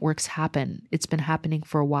those networks happen. It's been happening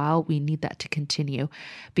for a while. We need that to continue,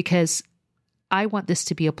 because I want this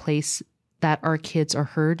to be a place that our kids are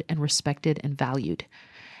heard and respected and valued.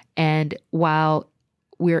 And while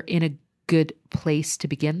we're in a good place to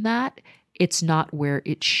begin that, it's not where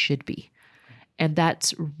it should be. And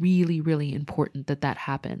that's really, really important that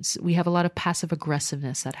happens. We have a lot of passive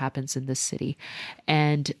aggressiveness that happens in this city,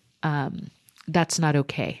 and that's not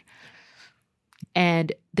okay.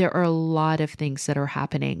 And there are a lot of things that are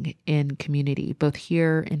happening in community, both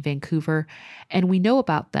here in Vancouver, and we know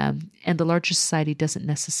about them, and the larger society doesn't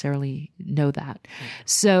necessarily know that.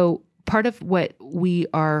 So part of what we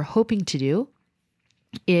are hoping to do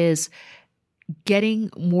is getting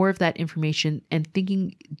more of that information and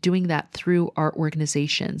doing that through our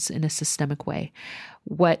organizations in a systemic way.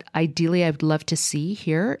 What ideally I would love to see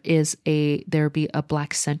here is there be a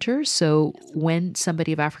Black center. So when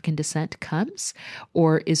somebody of African descent comes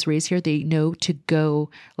or is raised here, they know to go,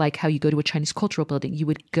 like how you go to a Chinese cultural building, you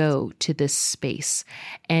would go to this space.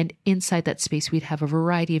 And inside that space, we'd have a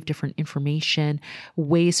variety of different information,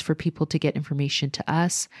 ways for people to get information to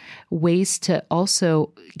us, ways to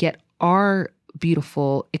also get our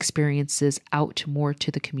beautiful experiences out more to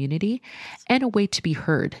the community, and a way to be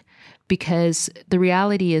heard. Because the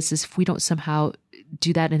reality is if we don't somehow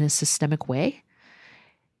do that in a systemic way,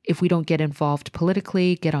 if we don't get involved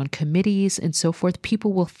politically, get on committees and so forth,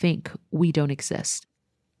 people will think we don't exist.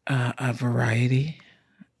 A variety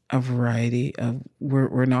of,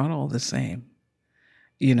 we're not all the same.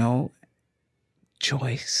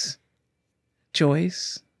 Choice,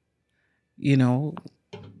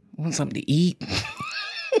 I want something to eat.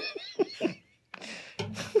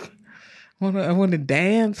 I want to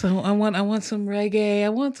dance. I want some reggae. I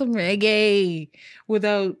want some reggae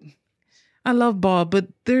without. I love Bob, but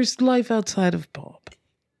there's life outside of Bob.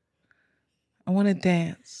 I want to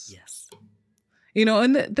dance. Yes.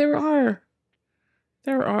 And there are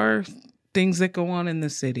things that go on in the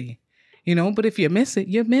city, but if you miss it,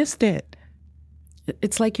 you missed it.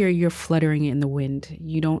 It's like you're fluttering in the wind.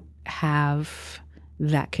 You don't have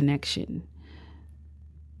that connection.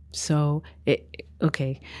 So,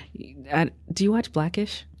 okay. Do you watch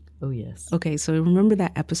Blackish? Oh, yes. Okay, so remember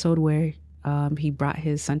that episode where he brought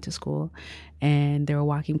his son to school and they were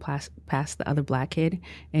walking past the other Black kid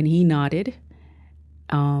and he nodded.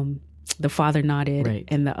 The father nodded, right,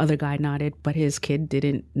 and the other guy nodded, but his kid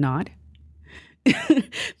didn't nod.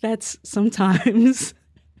 That's sometimes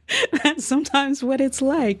what it's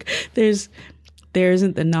like. There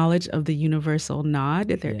isn't the knowledge of the universal nod.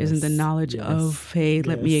 There isn't the knowledge of, hey,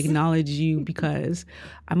 let me acknowledge you because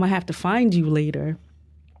I might have to find you later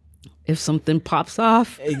if something pops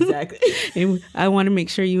off. Exactly. And I want to make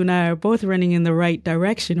sure you and I are both running in the right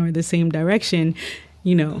direction or the same direction,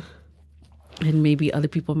 And maybe other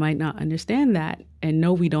people might not understand that. And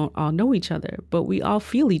no, we don't all know each other, but we all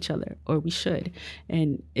feel each other, or we should.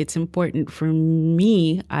 And it's important for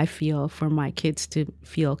me, I feel, for my kids to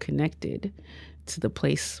feel connected to the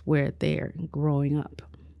place where they're growing up.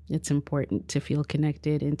 It's important to feel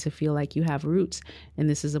connected and to feel like you have roots. And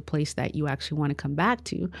this is a place that you actually want to come back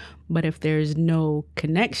to. But if there's no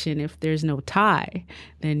connection, if there's no tie,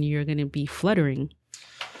 then you're going to be fluttering.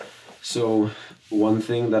 So one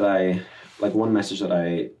message that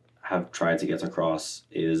I have tried to get across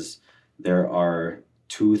is there are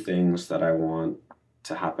two things that I want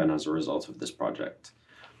to happen as a result of this project.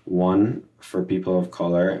 One, for people of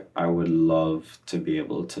color, I would love to be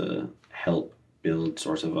able to help build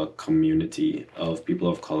sort of a community of people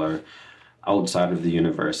of color outside of the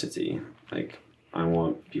university. Like, I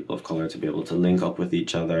want people of color to be able to link up with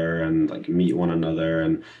each other and like meet one another,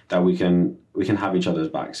 and that we can have each other's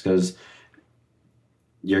backs, because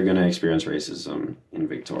you're going to experience racism in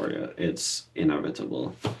Victoria. It's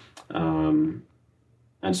inevitable.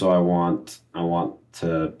 And so I want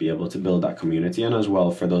to be able to build that community, and as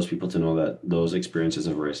well for those people to know that those experiences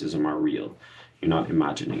of racism are real. You're not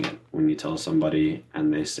imagining it. When you tell somebody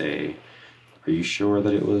and they say, "Are you sure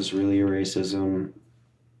that it was really racism?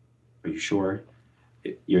 Are you sure?"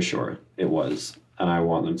 You're sure it was. And I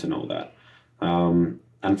want them to know that.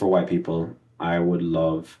 And for white people, I would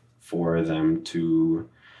love for them to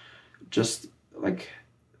just like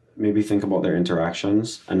maybe think about their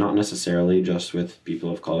interactions, and not necessarily just with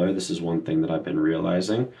people of color. This is one thing that I've been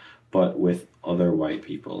realizing, but with other white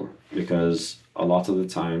people, because a lot of the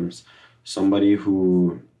times somebody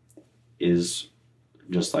who is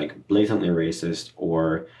just like blatantly racist,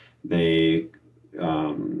 or they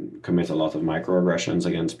commit a lot of microaggressions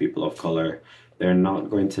against people of color, they're not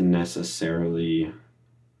going to necessarily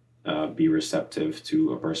be receptive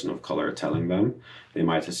to a person of color telling them. They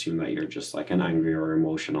might assume that you're just like an angry or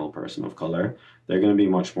emotional person of color. They're going to be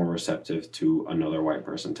much more receptive to another white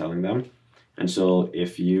person telling them. And so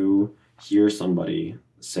if you hear somebody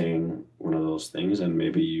saying one of those things, and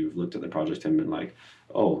maybe you've looked at the project and been like,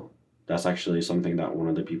 oh, that's actually something that one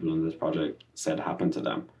of the people in this project said happened to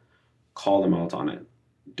them, call them out on it.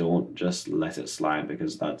 Don't just let it slide,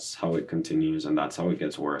 because that's how it continues, and that's how it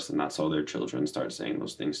gets worse, and that's how their children start saying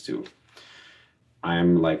those things too.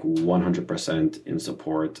 I'm like 100% in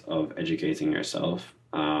support of educating yourself,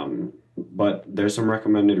 but there's some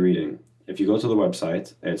recommended reading. If you go to the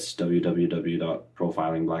website, it's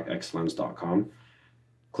www.profilingblackexcellence.com.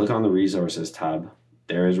 Click on the resources tab.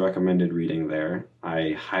 There is recommended reading there.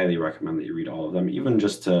 I highly recommend that you read all of them, even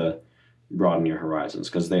just to broaden your horizons,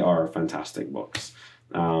 because they are fantastic books.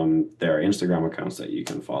 There are Instagram accounts that you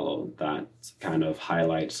can follow that kind of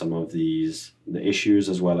highlight some of the issues,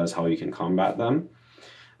 as well as how you can combat them.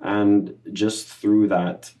 And just through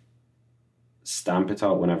that, stamp it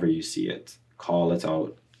out whenever you see it, call it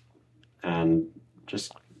out, and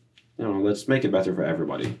just, let's make it better for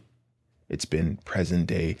everybody. It's been present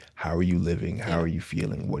day. How are you living? How are you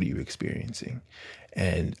feeling? What are you experiencing?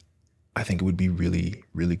 And I think it would be really,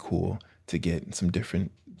 really cool to get some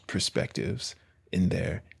different perspectives in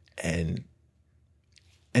there, and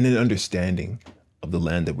an understanding of the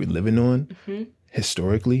land that we're living on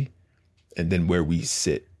historically, and then where we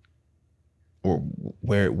sit, or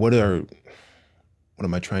what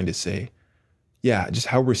am I trying to say? Yeah, just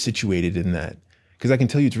how we're situated in that. Because I can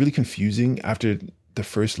tell you it's really confusing after the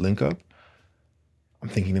first link up. I'm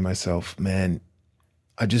thinking to myself, man,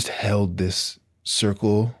 I just held this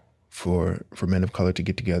circle for men of color to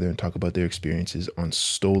get together and talk about their experiences on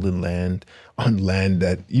stolen land, on land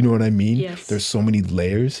that, you know what I mean? Yes. There's so many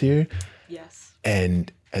layers here. Yes.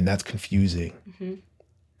 And that's confusing. Mm-hmm.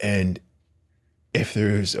 And if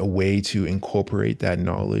there's a way to incorporate that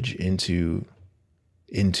knowledge into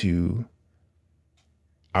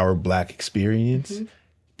our Black experience,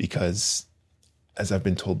 because as I've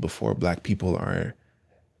been told before, Black people are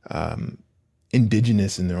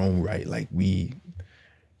indigenous in their own right. Like we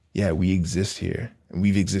exist here, and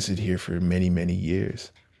we've existed here for many, many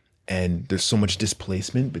years. And there's so much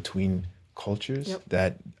displacement between cultures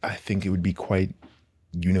that I think it would be quite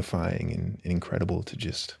unifying and incredible to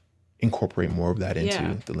just incorporate more of that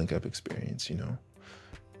into the Link Up experience,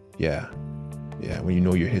 Yeah. When you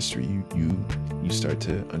know your history, you start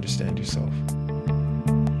to understand yourself.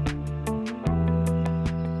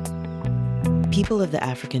 People of the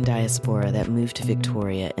African diaspora that moved to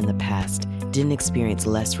Victoria in the past didn't experience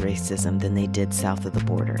less racism than they did south of the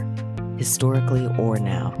border, historically or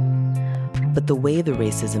now. But the way the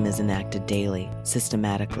racism is enacted daily,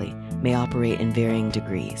 systematically, may operate in varying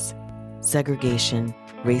degrees. Segregation,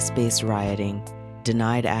 race-based rioting,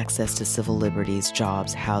 denied access to civil liberties,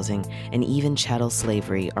 jobs, housing, and even chattel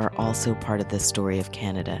slavery are also part of the story of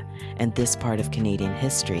Canada, and this part of Canadian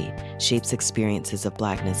history shapes experiences of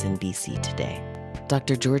Blackness in BC today.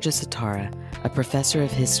 Dr. Georgia Satara, a professor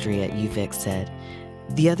of history at UVic, said,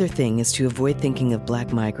 "The other thing is to avoid thinking of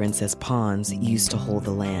Black migrants as pawns used to hold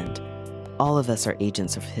the land. All of us are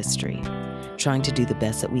agents of history, trying to do the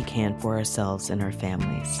best that we can for ourselves and our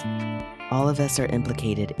families. All of us are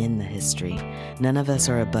implicated in the history. None of us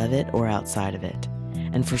are above it or outside of it.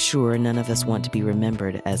 And for sure, none of us want to be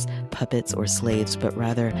remembered as puppets or slaves, but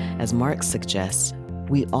rather, as Marx suggests,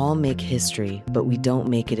 we all make history, but we don't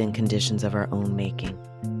make it in conditions of our own making."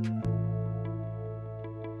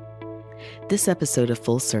 This episode of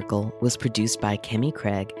Full Circle was produced by Kemi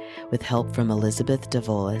Craig with help from Elizabeth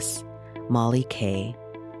Devours, Molly Kay,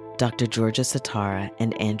 Dr. Georgia Satara,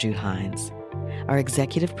 and Andrew Hines. Our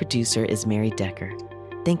executive producer is Mary Decker.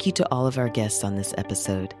 Thank you to all of our guests on this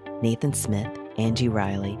episode: Nathan Smith, Angie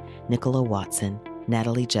Riley, Nicola Watson,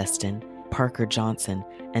 Natalie Justin, Parker Johnson,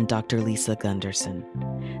 and Dr. Lisa Gunderson.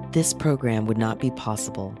 This program would not be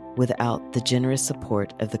possible without the generous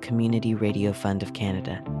support of the Community Radio Fund of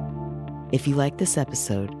Canada. If you like this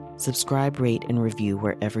episode, subscribe, rate, and review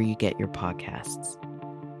wherever you get your podcasts.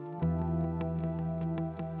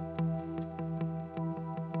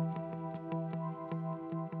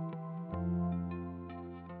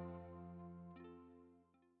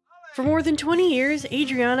 For more than 20 years,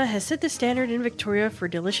 Adriana has set the standard in Victoria for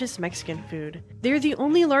delicious Mexican food. They are the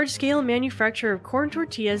only large-scale manufacturer of corn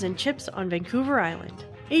tortillas and chips on Vancouver Island.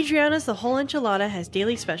 Adriana's The Whole Enchilada has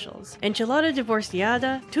daily specials: enchilada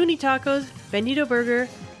divorciada, tuni tacos, bandito burger,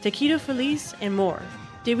 taquito feliz, and more.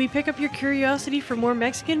 Did we pick up your curiosity for more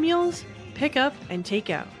Mexican meals? Pick up and take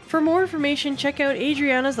out. For more information, check out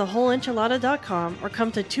Adriana's TheWholeEnchilada.com or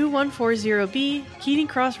come to 2140B Keating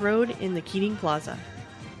Cross Road in the Keating Plaza.